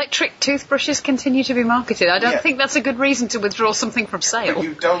 Yet electric toothbrushes continue to be marketed. I don't Yeah. think that's a good reason to withdraw something from But sale.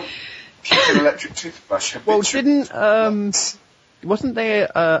 you don't keep an electric toothbrush. Well, wasn't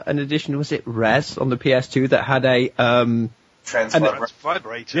there an edition, was it Res on the PS2 that had a, Trans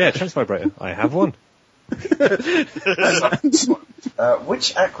vibrator. Yeah, trans vibrator. I have one.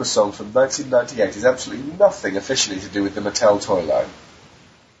 Which Aqua song from 1998 is absolutely nothing officially to do with the Mattel toy line?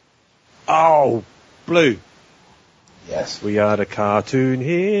 Oh, Blue. Yes. We are the cartoon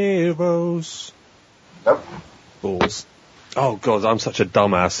heroes. Nope. Balls. Oh, God, I'm such a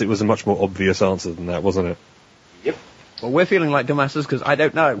dumbass. It was a much more obvious answer than that, wasn't it? Yep. Well, we're feeling like dumbasses because I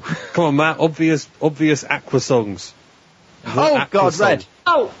don't know. Come on, Matt. Obvious Aqua songs. Oh, Aqua God, song. Red.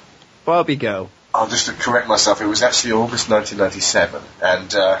 Oh, Barbie Girl. I'll just correct myself. It was actually August 1997,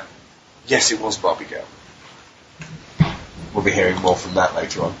 and yes, it was Barbie Girl. We'll be hearing more from that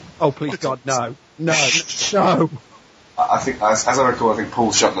later on. Oh, please, God, no. No, no. I think, as I recall, I think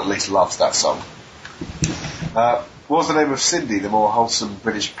Paul Shotton at least loves that song. What was the name of Cindy, the more wholesome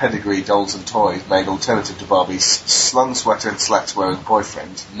British pedigree dolls and toys made alternative to Barbie's slung sweater and slacks wearing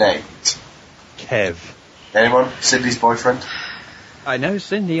boyfriend named? Kev. Anyone? Cindy's boyfriend? I know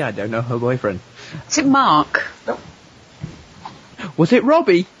Cindy, I don't know her boyfriend. Is it Mark? Nope. Was it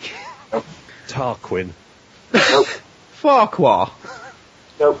Robbie? Nope. Tarquin. Nope. Farquhar.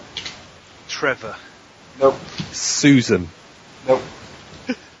 Nope. Trevor. Nope. Susan. Nope.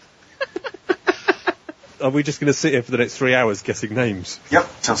 Are we just going to sit here for the next 3 hours guessing names? Yep,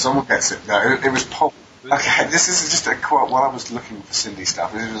 till someone gets it. No, it was Paul. Okay, this is just a quote. While I was looking for Cindy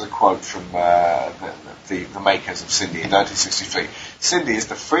stuff, this was a quote from the makers of Cindy in 1963. Cindy is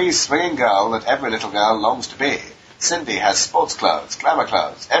the free, swinging girl that every little girl longs to be. Cindy has sports clothes, glamour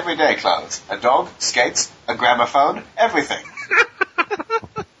clothes, everyday clothes, a dog, skates, a gramophone, everything.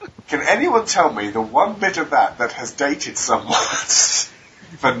 Can anyone tell me the one bit of that has dated someone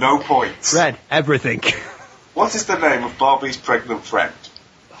for no points? Red, everything. What is the name of Barbie's pregnant friend?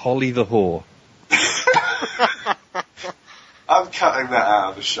 Holly the whore. I'm cutting that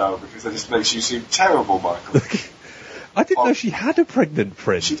out of the show because it just makes you seem terrible, Michael. I didn't know she had a pregnant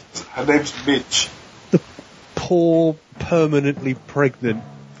friend. Her name's Midge. The poor, permanently pregnant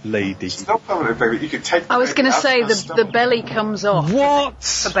lady. She's not permanently pregnant. You can take the I was baby going to out say of her the stomach, belly comes off.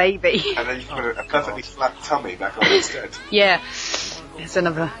 What? A baby. and then you can put a perfectly flat tummy back on instead. Yeah. It's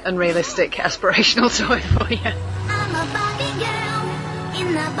another unrealistic aspirational toy for you. I'm a Barbie girl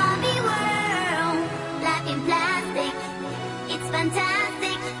in the Barbie world. Life in plastic, it's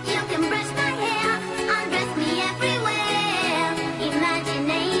fantastic. You can brush my hair, undress me everywhere.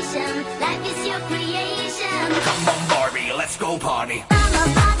 Imagination, life is your creation. Come on, Barbie, let's go party. I'm a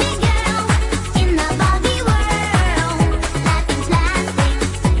Barbie girl in the Barbie world. Life in plastic,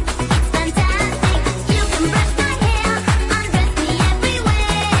 it's fantastic. You can brush my hair, undress me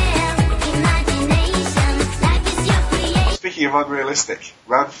everywhere. Imagination, life is your creation. Speaking of unrealistic,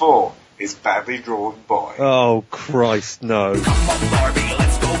 round 4 is Badly Drawn Boy. Oh, Christ, no. Come on, Barbie,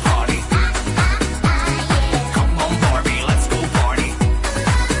 let's go party. Come on, Barbie, let's go party.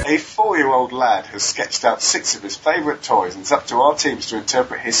 A 4-year-old lad has sketched out 6 of his favourite toys, and it's up to our teams to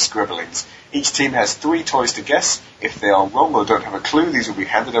interpret his scribblings. Each team has 3 toys to guess. If they are wrong or don't have a clue, these will be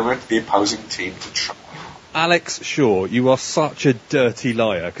handed over to the opposing team to try. Alex Shaw, you are such a dirty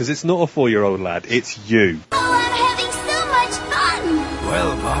liar, because it's not a 4-year-old lad, it's you. Oh, I'm having so much fun.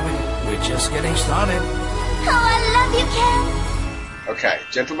 Well, Barbie, we're just getting started. Oh, I love you, Ken. Okay,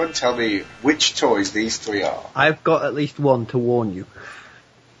 gentlemen, tell me which toys these 3 are. I've got at least one to warn you.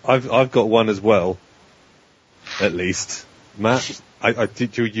 I've got one as well, at least. Matt,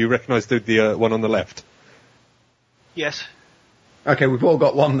 did you recognise the one on the left? Yes. Okay, we've all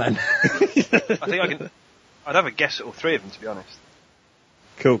got one then. I think I'd have a guess at all 3 of them, to be honest.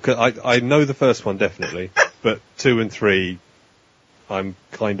 Cool. 'Cause I know the first one definitely, but 2 and 3, I'm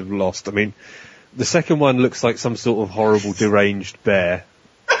kind of lost. I mean, the second one looks like some sort of horrible deranged bear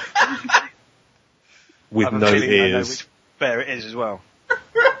with I have a no feeling I know ears. which bear it is as well.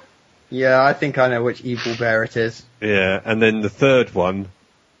 Yeah, I think I know which evil bear it is. Yeah, and then the third one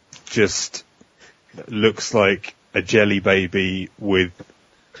just looks like a jelly baby with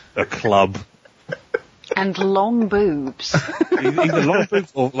a club. And long boobs. Either long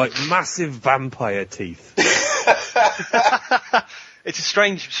boobs or like massive vampire teeth. It's a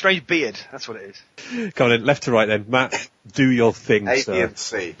strange beard. That's what it is. Come on then, left to right then. Matt, do your thing, A, sir. B, and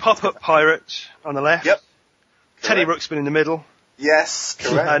C. Pop-up pirates on the left. Yep. Teddy Correct. Ruxpin in the middle. Yes,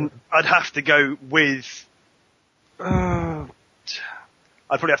 correct. And I'd have to go with... I'd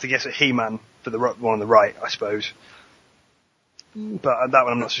probably have to guess at He-Man for the one on the right, I suppose. But that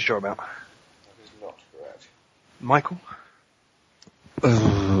one I'm not so sure about. That is not correct. Michael?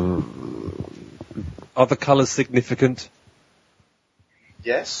 Are the colours significant?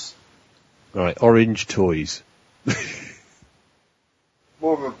 Yes. Right, orange toys.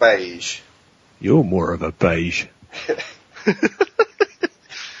 More of a beige. You're more of a beige.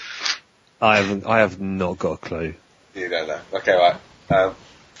 I have not got a clue. You don't know. Okay, right.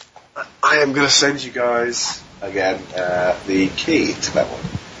 I am going to send you guys, again, the key to that one.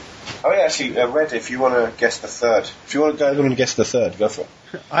 Oh, yeah, actually, Red, if you want to guess the third. If you want to go and guess the third, go for it.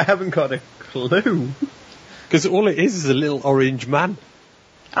 I haven't got a clue. Because all it is a little orange man.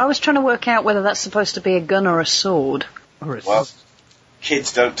 I was trying to work out whether that's supposed to be a gun or a sword. Well,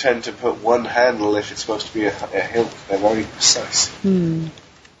 kids don't tend to put one handle if it's supposed to be a hilt. They're very precise.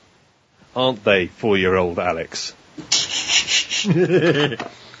 Aren't they, 4-year-old Alex? Is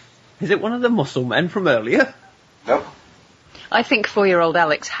it one of the muscle men from earlier? Nope. I think 4-year-old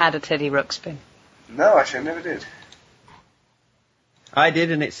Alex had a Teddy Ruxpin. No, actually, I never did. I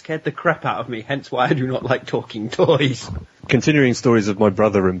did, and it scared the crap out of me, hence why I do not like talking toys. Continuing stories of my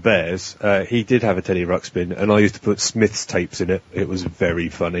brother and bears, he did have a Teddy Ruxpin, and I used to put Smith's tapes in it. It was very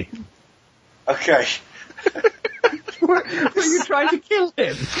funny. Okay. Were you trying to kill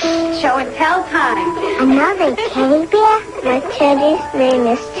him? Show and tell time. Another teddy bear? My teddy's name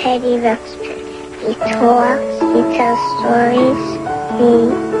is Teddy Ruxpin. He talks, he tells stories,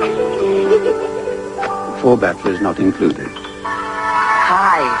 Four batteries not included.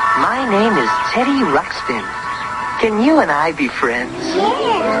 Hi, my name is Teddy Ruxpin. Can you and I be friends?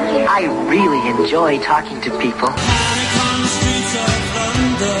 Yeah. I really enjoy talking to people.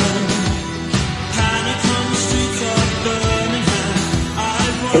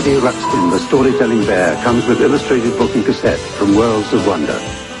 Teddy Ruxpin, the storytelling bear, comes with illustrated book and cassette from Worlds of Wonder.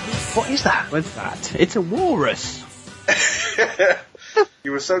 What is that? What's that? It's a walrus.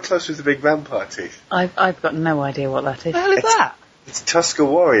 You were so close with the big vampire teeth. I've got no idea what that is. What the hell is that? It's Tusker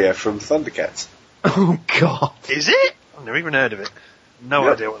Warrior from Thundercats. Oh, God. Is it? I've never even heard of it.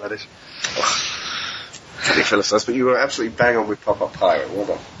 No idea what that is. Ridiculous, but you were absolutely bang on with Pop-Up Pirate. Well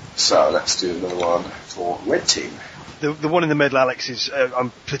done. So let's do another one for Red Team. The one in the middle, Alex, is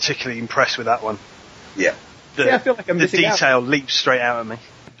I'm particularly impressed with that one. Yeah. I feel like I'm the missing out. detail leaps straight out at me.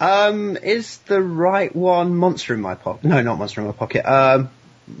 Is the right one Monster in my pocket? No, not Monster in my pocket.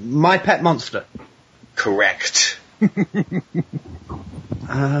 My Pet Monster. Correct.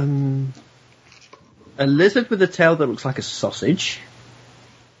 A lizard with a tail that looks like a sausage.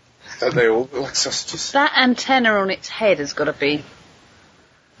 They all look like sausages. That antenna on its head has got to be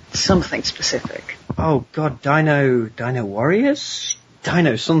something specific. Oh, God, Dino Warriors?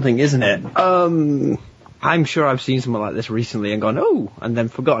 Dino something, isn't it? I'm sure I've seen something like this recently and gone, oh, and then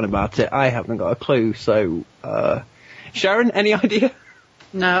forgotten about it. I haven't got a clue, so, Sharon, any idea?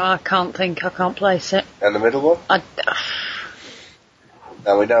 No, I can't think. I can't place it. And the middle one?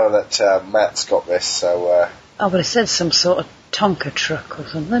 Now we know that Matt's got this, so... Oh, but it said some sort of Tonka truck or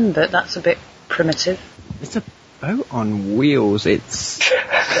something, but that's a bit primitive. It's a boat on wheels. It's...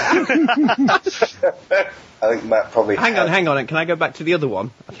 I think Matt probably... Hang on. Can I go back to the other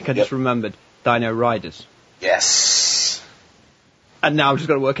one? I think I just remembered. Dino Riders. Yes. And now I've just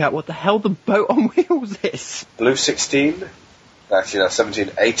got to work out what the hell the boat on wheels is. Blue 16. Actually, no,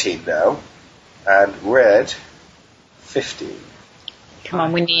 17, 18 now. And red 15. Come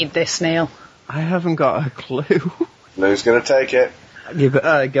on, we need this, Neil. I haven't got a clue. Blue's going to take it. Yeah,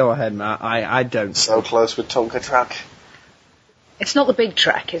 but go ahead, Matt. I don't. So close with Tonka Truck. It's not the big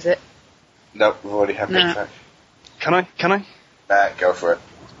track, is it? Nope, we've already had Big Track. Can I? Go for it.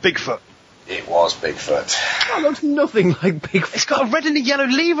 Bigfoot. It was Bigfoot. That looks nothing like Bigfoot. It's got a red and a yellow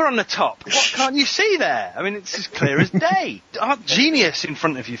lever on the top. What can't you see there? I mean, it's as clear as day. Genius in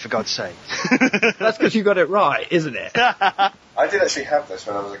front of you, for God's sake. That's because you got it right, isn't it? I did actually have this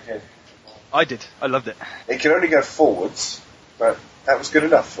when I was a kid. I did. I loved it. It could only go forwards, but that was good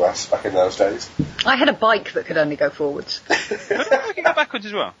enough for us back in those days. I had a bike that could only go forwards. It can go backwards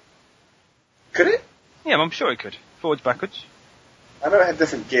as well. Could it? Yeah, I'm sure it could. Forwards, backwards. I know it had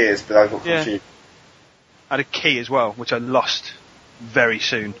different gears, but I got confused. I had a key as well, which I lost very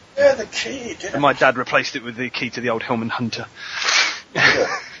soon. Yeah, the key. And my dad replaced it with the key to the old Hillman Hunter.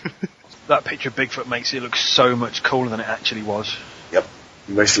 Yeah. That picture of Bigfoot makes it look so much cooler than it actually was. Yep.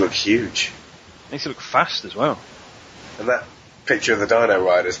 It makes it look huge. Makes it look fast as well. And that picture of the Dino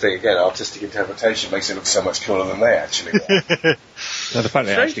Riders thing, again, artistic interpretation, makes it look so much cooler than they actually were. Now, the fact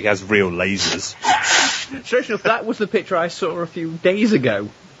that it actually has real lasers. Strange enough, that was the picture I saw a few days ago.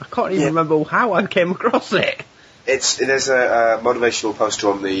 I can't even remember how I came across it. There's a motivational poster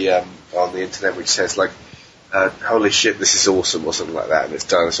on the internet which says, like, holy shit, this is awesome, or something like that, and it's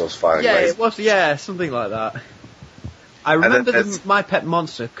dinosaurs firing lasers. It was, something like that. I remember My Pet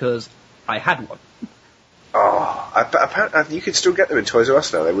Monster because I had one. Oh, apparently you can still get them in Toys R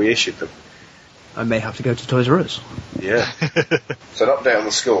Us now. They reissued them. I may have to go to Toys R Us. Yeah. So an update on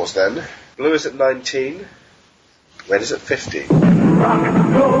the scores then. Blue is at 19. Red is at 15.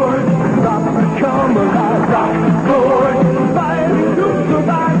 Rock, Lord, rock, come alive, rock, Lord, fighting to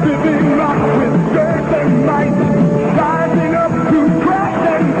survive, living rock with strength and might, rising up to crash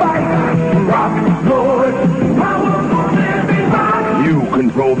and fight. Rock, Lord, powerful living rock. You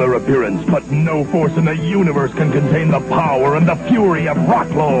control their appearance, but no force in the universe can contain the power and the fury of Rock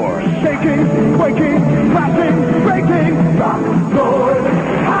Lord. Shaking, quaking, crashing, breaking, Rock, Lord,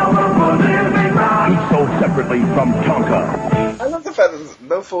 powerful living rock. He's sold separately from Tonka. I love the fact that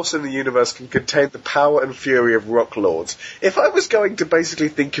no force in the universe can contain the power and fury of Rock Lords. If I was going to basically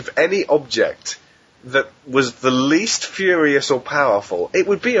think of any object that was the least furious or powerful, it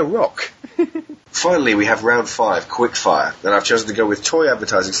would be a rock. Finally, we have round 5, quick fire. And I've chosen to go with toy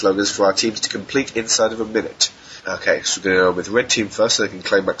advertising slogans for our teams to complete inside of a minute. Okay, so we're going to go with red team first so they can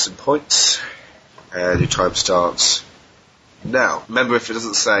claim back some points. And your time starts now. Remember, if it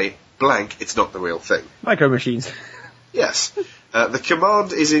doesn't say blank, it's not the real thing. Micro Machines. Yes. The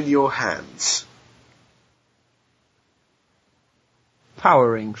command is in your hands.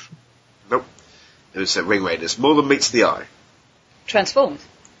 Power Rings. Nope. It was Ring Raiders. More than meets the eye. Transformed.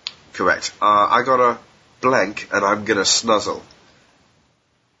 Correct. I got a blank, and I'm going to snuzzle.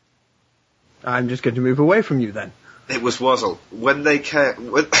 I'm just going to move away from you then. It was Wuzzle. When they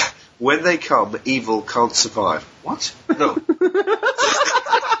come, evil can't survive. What? No.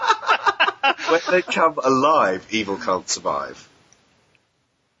 When they come alive, evil can't survive.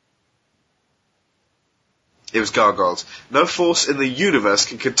 It was Gargoyles. No force in the universe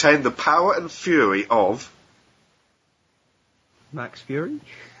can contain the power and fury of... Max Fury?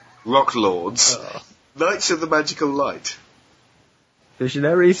 Rock Lords. Knights of the Magical Light.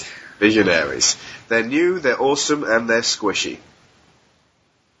 Visionaries? Visionaries. They're new, they're awesome, and they're squishy.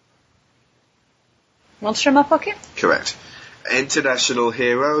 Monster in My Pocket? Correct. International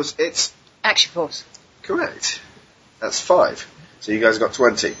heroes, it's... Action Force. Correct. That's 5. So you guys got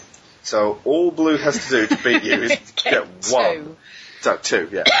 20. So all Blue has to do to beat you is get 1. So 2,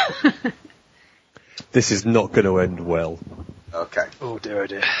 yeah. This is not going to end well. Okay. Oh dear, oh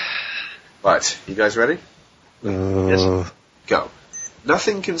dear. Right, you guys ready? Yes. Go.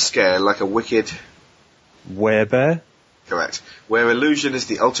 Nothing can scare like a wicked... Werebear? Correct. Where illusion is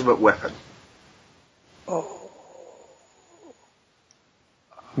the ultimate weapon.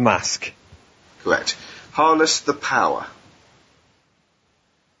 Mask. Correct. Harness the power.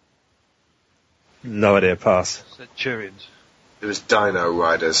 No idea, pass. Centurions. It was Dino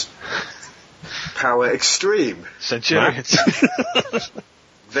Riders. Power extreme. Centurions.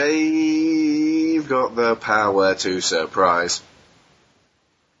 They've got the power to surprise.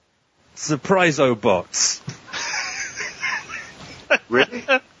 Surprise-o-bots. Really?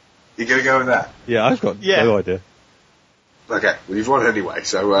 You're going to go with that? Yeah, I've got no idea. Okay, well you've won anyway,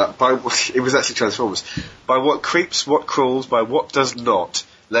 so it was actually Transformers. By what creeps, what crawls, by what does not,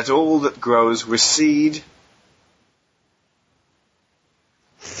 let all that grows recede.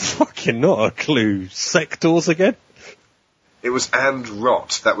 Fucking not a clue. Sectors again? It was and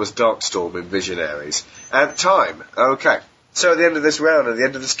rot, that was Darkstorm in Visionaries. And time, okay. So at the end of this round, at the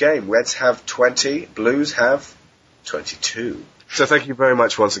end of this game, Reds have 20, Blues have 22. So thank you very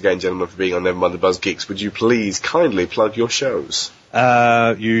much once again, gentlemen, for being on Nevermind the BuzzGeeks. Would you please kindly plug your shows?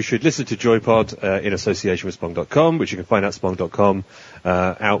 You should listen to JoyPod in association with Spong.com, which you can find at Spong.com,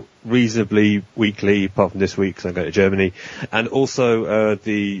 out reasonably weekly, apart from this week because I'm going to Germany, and also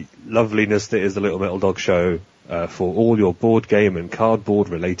the loveliness that is the Little Metal Dog Show for all your board game and cardboard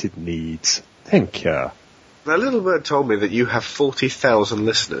related needs. Thank you. Now, Little Bird told me that you have 40,000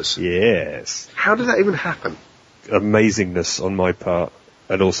 listeners. Yes. How did that even happen? Amazingness on my part,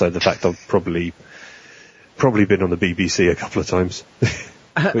 and also the fact I've probably been on the BBC a couple of times.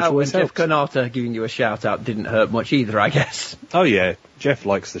 When Jeff Conata giving you a shout out didn't hurt much either, I guess. Oh yeah, Jeff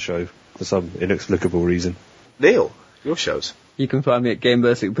likes the show for some inexplicable reason. Neil, your shows. You can find me at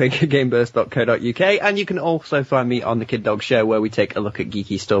Gameburst at gameburst.co.uk, and you can also find me on the Kid Dog Show, where we take a look at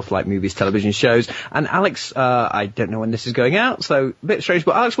geeky stuff like movies, television shows. And Alex, I don't know when this is going out, so a bit strange,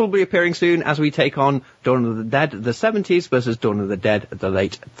 but Alex will be appearing soon as we take on Dawn of the Dead, the 70s, versus Dawn of the Dead, the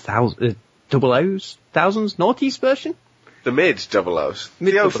late double O's, thousands, noughties version? The mid double O's.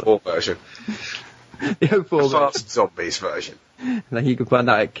 The 04 version. The 04 version. Zombies version. And you can find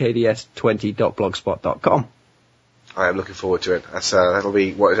that at kds20.blogspot.com. I am looking forward to it. That'll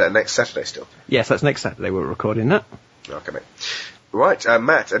be, what is that, next Saturday still? Yes, that's next Saturday we're recording that. Okay, mate. Right,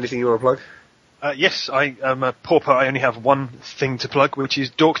 Matt, anything you want to plug? Yes, I am a pauper. I only have one thing to plug, which is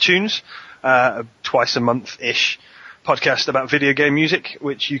Dork Tunes, a twice a month-ish podcast about video game music,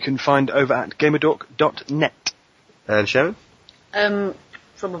 which you can find over at gamerdork.net. And Sharon?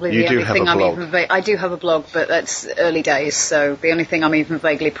 Probably You the do only have thing a I'm blog. even I do have a blog, but that's early days, so the only thing I'm even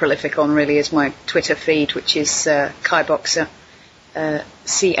vaguely prolific on really is my Twitter feed, which is KaiBoxer,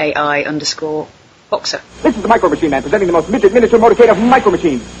 CAI_Boxer. This is the Micro Machine Man presenting the most miniature motorcade of micro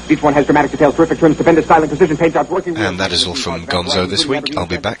machines. Each one has dramatic details, terrific trims, stupendous styling, precision paint jobs, working... And that is all from Gonzo this week. I'll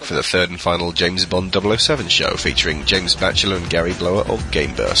be back for the third and final James Bond 007 show featuring James Batchelor and Gary Blower of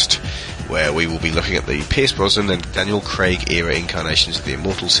Game Burst, where we will be looking at the Pierce Brosnan and Daniel Craig era incarnations of the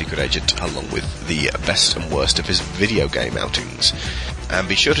immortal secret agent, along with the best and worst of his video game outings. And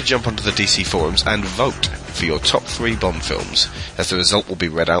be sure to jump onto the DC forums and vote for your top 3 Bond films, as the result will be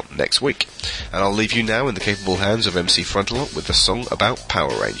read out next week. And I'll leave you now in the capable hands of MC Frontalot with the song about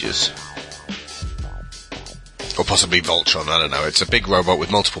Power Rangers. Or possibly Voltron, I don't know. It's a big robot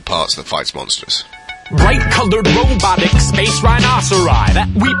with multiple parts that fights monsters. Bright-colored robotic space rhinoceri that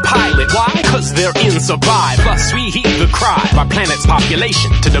we pilot. Why? 'Cause they're in survive. Plus we heed the cry of our planet's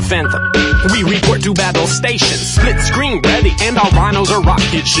population to defend them. We report to battle stations, split screen ready, and our rhinos are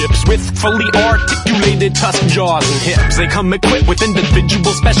rocket ships with fully articulated tusk jaws and hips. They come equipped with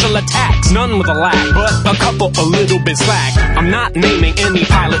individual special attacks, none with a lack, but a couple a little bit slack. I'm not naming any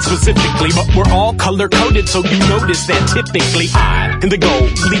pilot specifically, but we're all color-coded, so you notice that typically I, in the goal,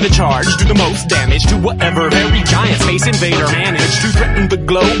 lead the charge, do the most damage to whatever very giant space invader managed to threaten the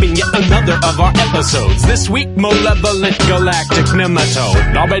globe in yet another of our episodes. This week, malevolent galactic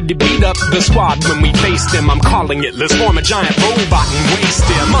nematode already beat up the squad when we faced him. I'm calling it, let's form a giant robot and waste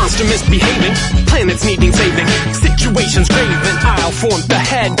him. Monster misbehaving, planets needing saving, situations craving, I'll form the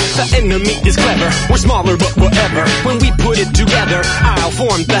head. The enemy is clever, we're smaller but whatever. When we put it together, I'll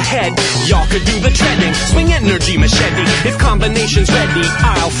form the head. Y'all could do the treading, swing energy machete. If combination's ready,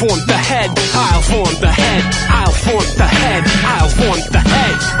 I'll form the head. I'll form the head, I'll form the head, I'll form the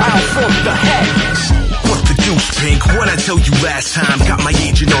head, I'll form the head. What the deuce, Pink? What I told you last time? Got my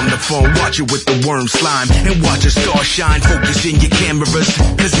agent on the phone, watch it with the worm slime, and watch a star shine, focus in your cameras,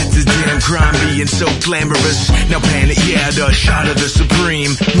 'cause it's a damn crime being so glamorous. Now pan it, yeah, the shot of the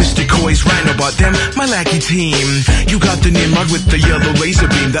supreme. Mr. Coy's rhino bought them, my lackey team. You got the Nimrod with the yellow laser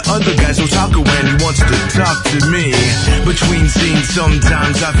beam. The other guy's Otaku when he wants to talk to me. Between scenes,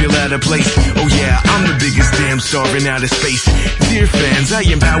 sometimes I feel out of place. Oh yeah, I'm the biggest damn star in outer space. Dear fans, I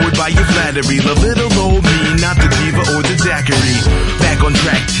am powered by your flattery. The little old me, not the diva or the daiquiri. Back on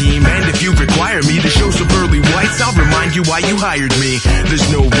track, team, and if you require me to show some pearly whites, I'll remind you why you hired me. There's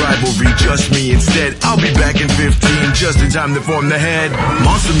no rivalry, just me instead. I'll be back in 15, just in time to form the head.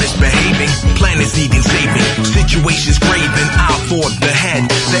 Monster misbehaving, planets needing saving, situations craving, I'll form the head.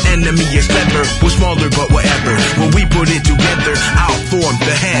 The enemy is clever, we're smaller but whatever. When we put it together, I'll form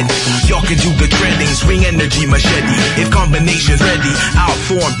the head. Y'all can do the treading, swing energy machete. If combination's ready, I'll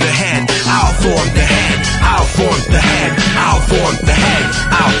form the head. I'll form the head, I'll form the head, I'll form the head,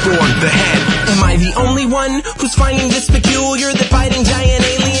 I'll form the head. Am I the only one who's finding this peculiar? That fighting giant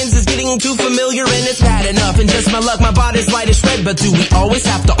aliens is getting too familiar, and it's bad enough. And just my luck, my body's light as shred. But do we always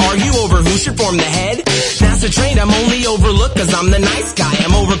have to argue over who should form the head? NASA trained, I'm only overlooked 'cause I'm the nice guy.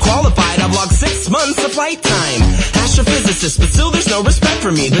 I'm overqualified, I've logged 6 months of flight time. Astrophysicist, but still there's no respect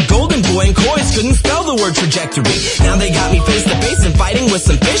for me. The golden boy and Coys couldn't spell the word trajectory. Now they got me face to face and fighting with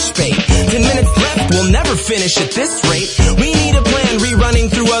some fish bait. 10 minutes left, we'll never finish at this rate. We need a plan, rerunning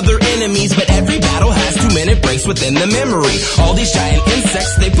through other enemies, but every battle has 2-minute breaks within the memory. All these giant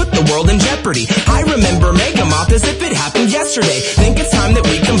insects, they put the world in jeopardy. I remember Megamoth as if it happened yesterday. Think it's time that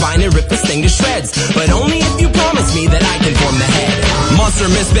we combine and rip this thing to shreds, but only if you promise me that I can form the head. Monster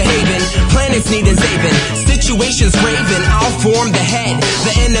misbehaving, planets needing saving, situations craving, I'll form the head.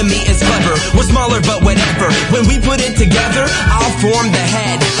 The enemy is clever, we're smaller but whatever. When we put it together, I'll form the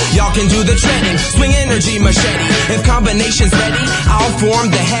head. Y'all can do the treading, swing energy machete. If combination's ready, I'll form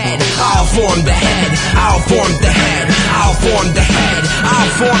the head. I'll form the head, I'll form the head, I'll form the head, I'll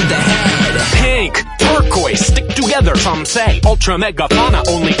form the head. Pink, turquoise, stick together, some say. Ultra mega fauna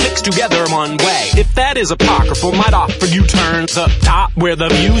only fix together one way. If that is apocryphal, might offer you turns up top where the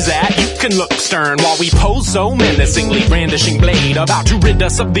view's at. You can look stern while we pose so menacingly, brandishing blade, about to rid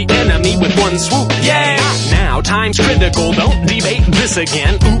us of the enemy with one swoop. Yeah! Now time's critical, don't debate this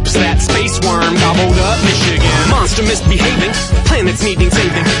again. Oops, that space worm gobbled up Michigan. Monster misbehaving, planets needing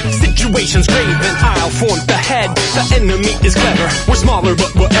saving, situations craving, I'll form the head. The enemy is clever, we're smaller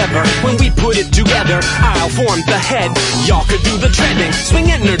but whatever. When we put it together, I'll form the head. Y'all could do the treading,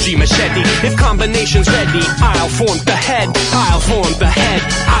 swing energy machete. If combination's ready, I'll form the head. I'll form the head,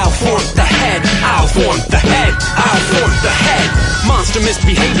 I'll form the head. I'll form the head. I'll form the head. Monster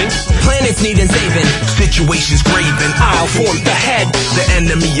misbehaving. Planets needing saving. Situations graven. I'll form the head. The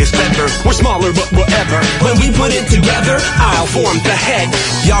enemy is clever. We're smaller but whatever. When we put it together, I'll form the head.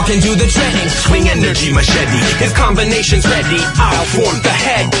 Y'all can do the treading. Swing energy machete. His combination's ready. I'll form the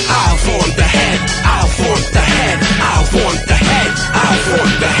head. I'll form the head. I'll form the head. I'll form the head. I'll form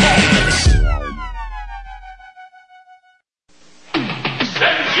the head.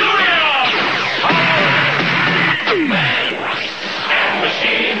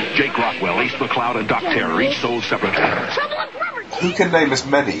 Jake Rockwell, Ace McCloud, and Doc Terror, each sold separately. Who can name as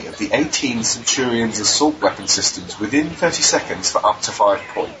many of the 18 Centurion's assault weapon systems within 30 seconds for up to 5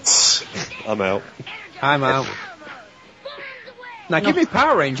 points? I'm out. I'm out. Now give me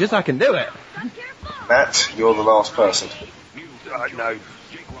Power Rangers, I can do it. Matt, you're the last person. No.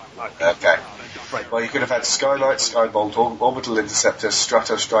 Okay. Well, you could have had Skylight, Skybolt, Orbital Interceptor,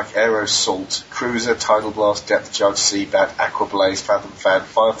 Stratostrike, Aero Salt, Cruiser, Tidal Blast, Depth Charge, Seabat, Aqua Blaze, Fathom Fan,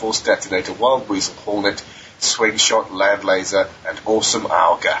 Fire Force Detonator, Wild Weasel, Hornet, Swing Shot, Land Laser, and Awesome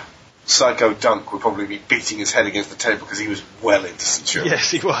Auger. Psycho Dunk would probably be beating his head against the table because he was well into Centurion.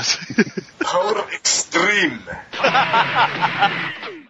 Yes, he was. Power Extreme.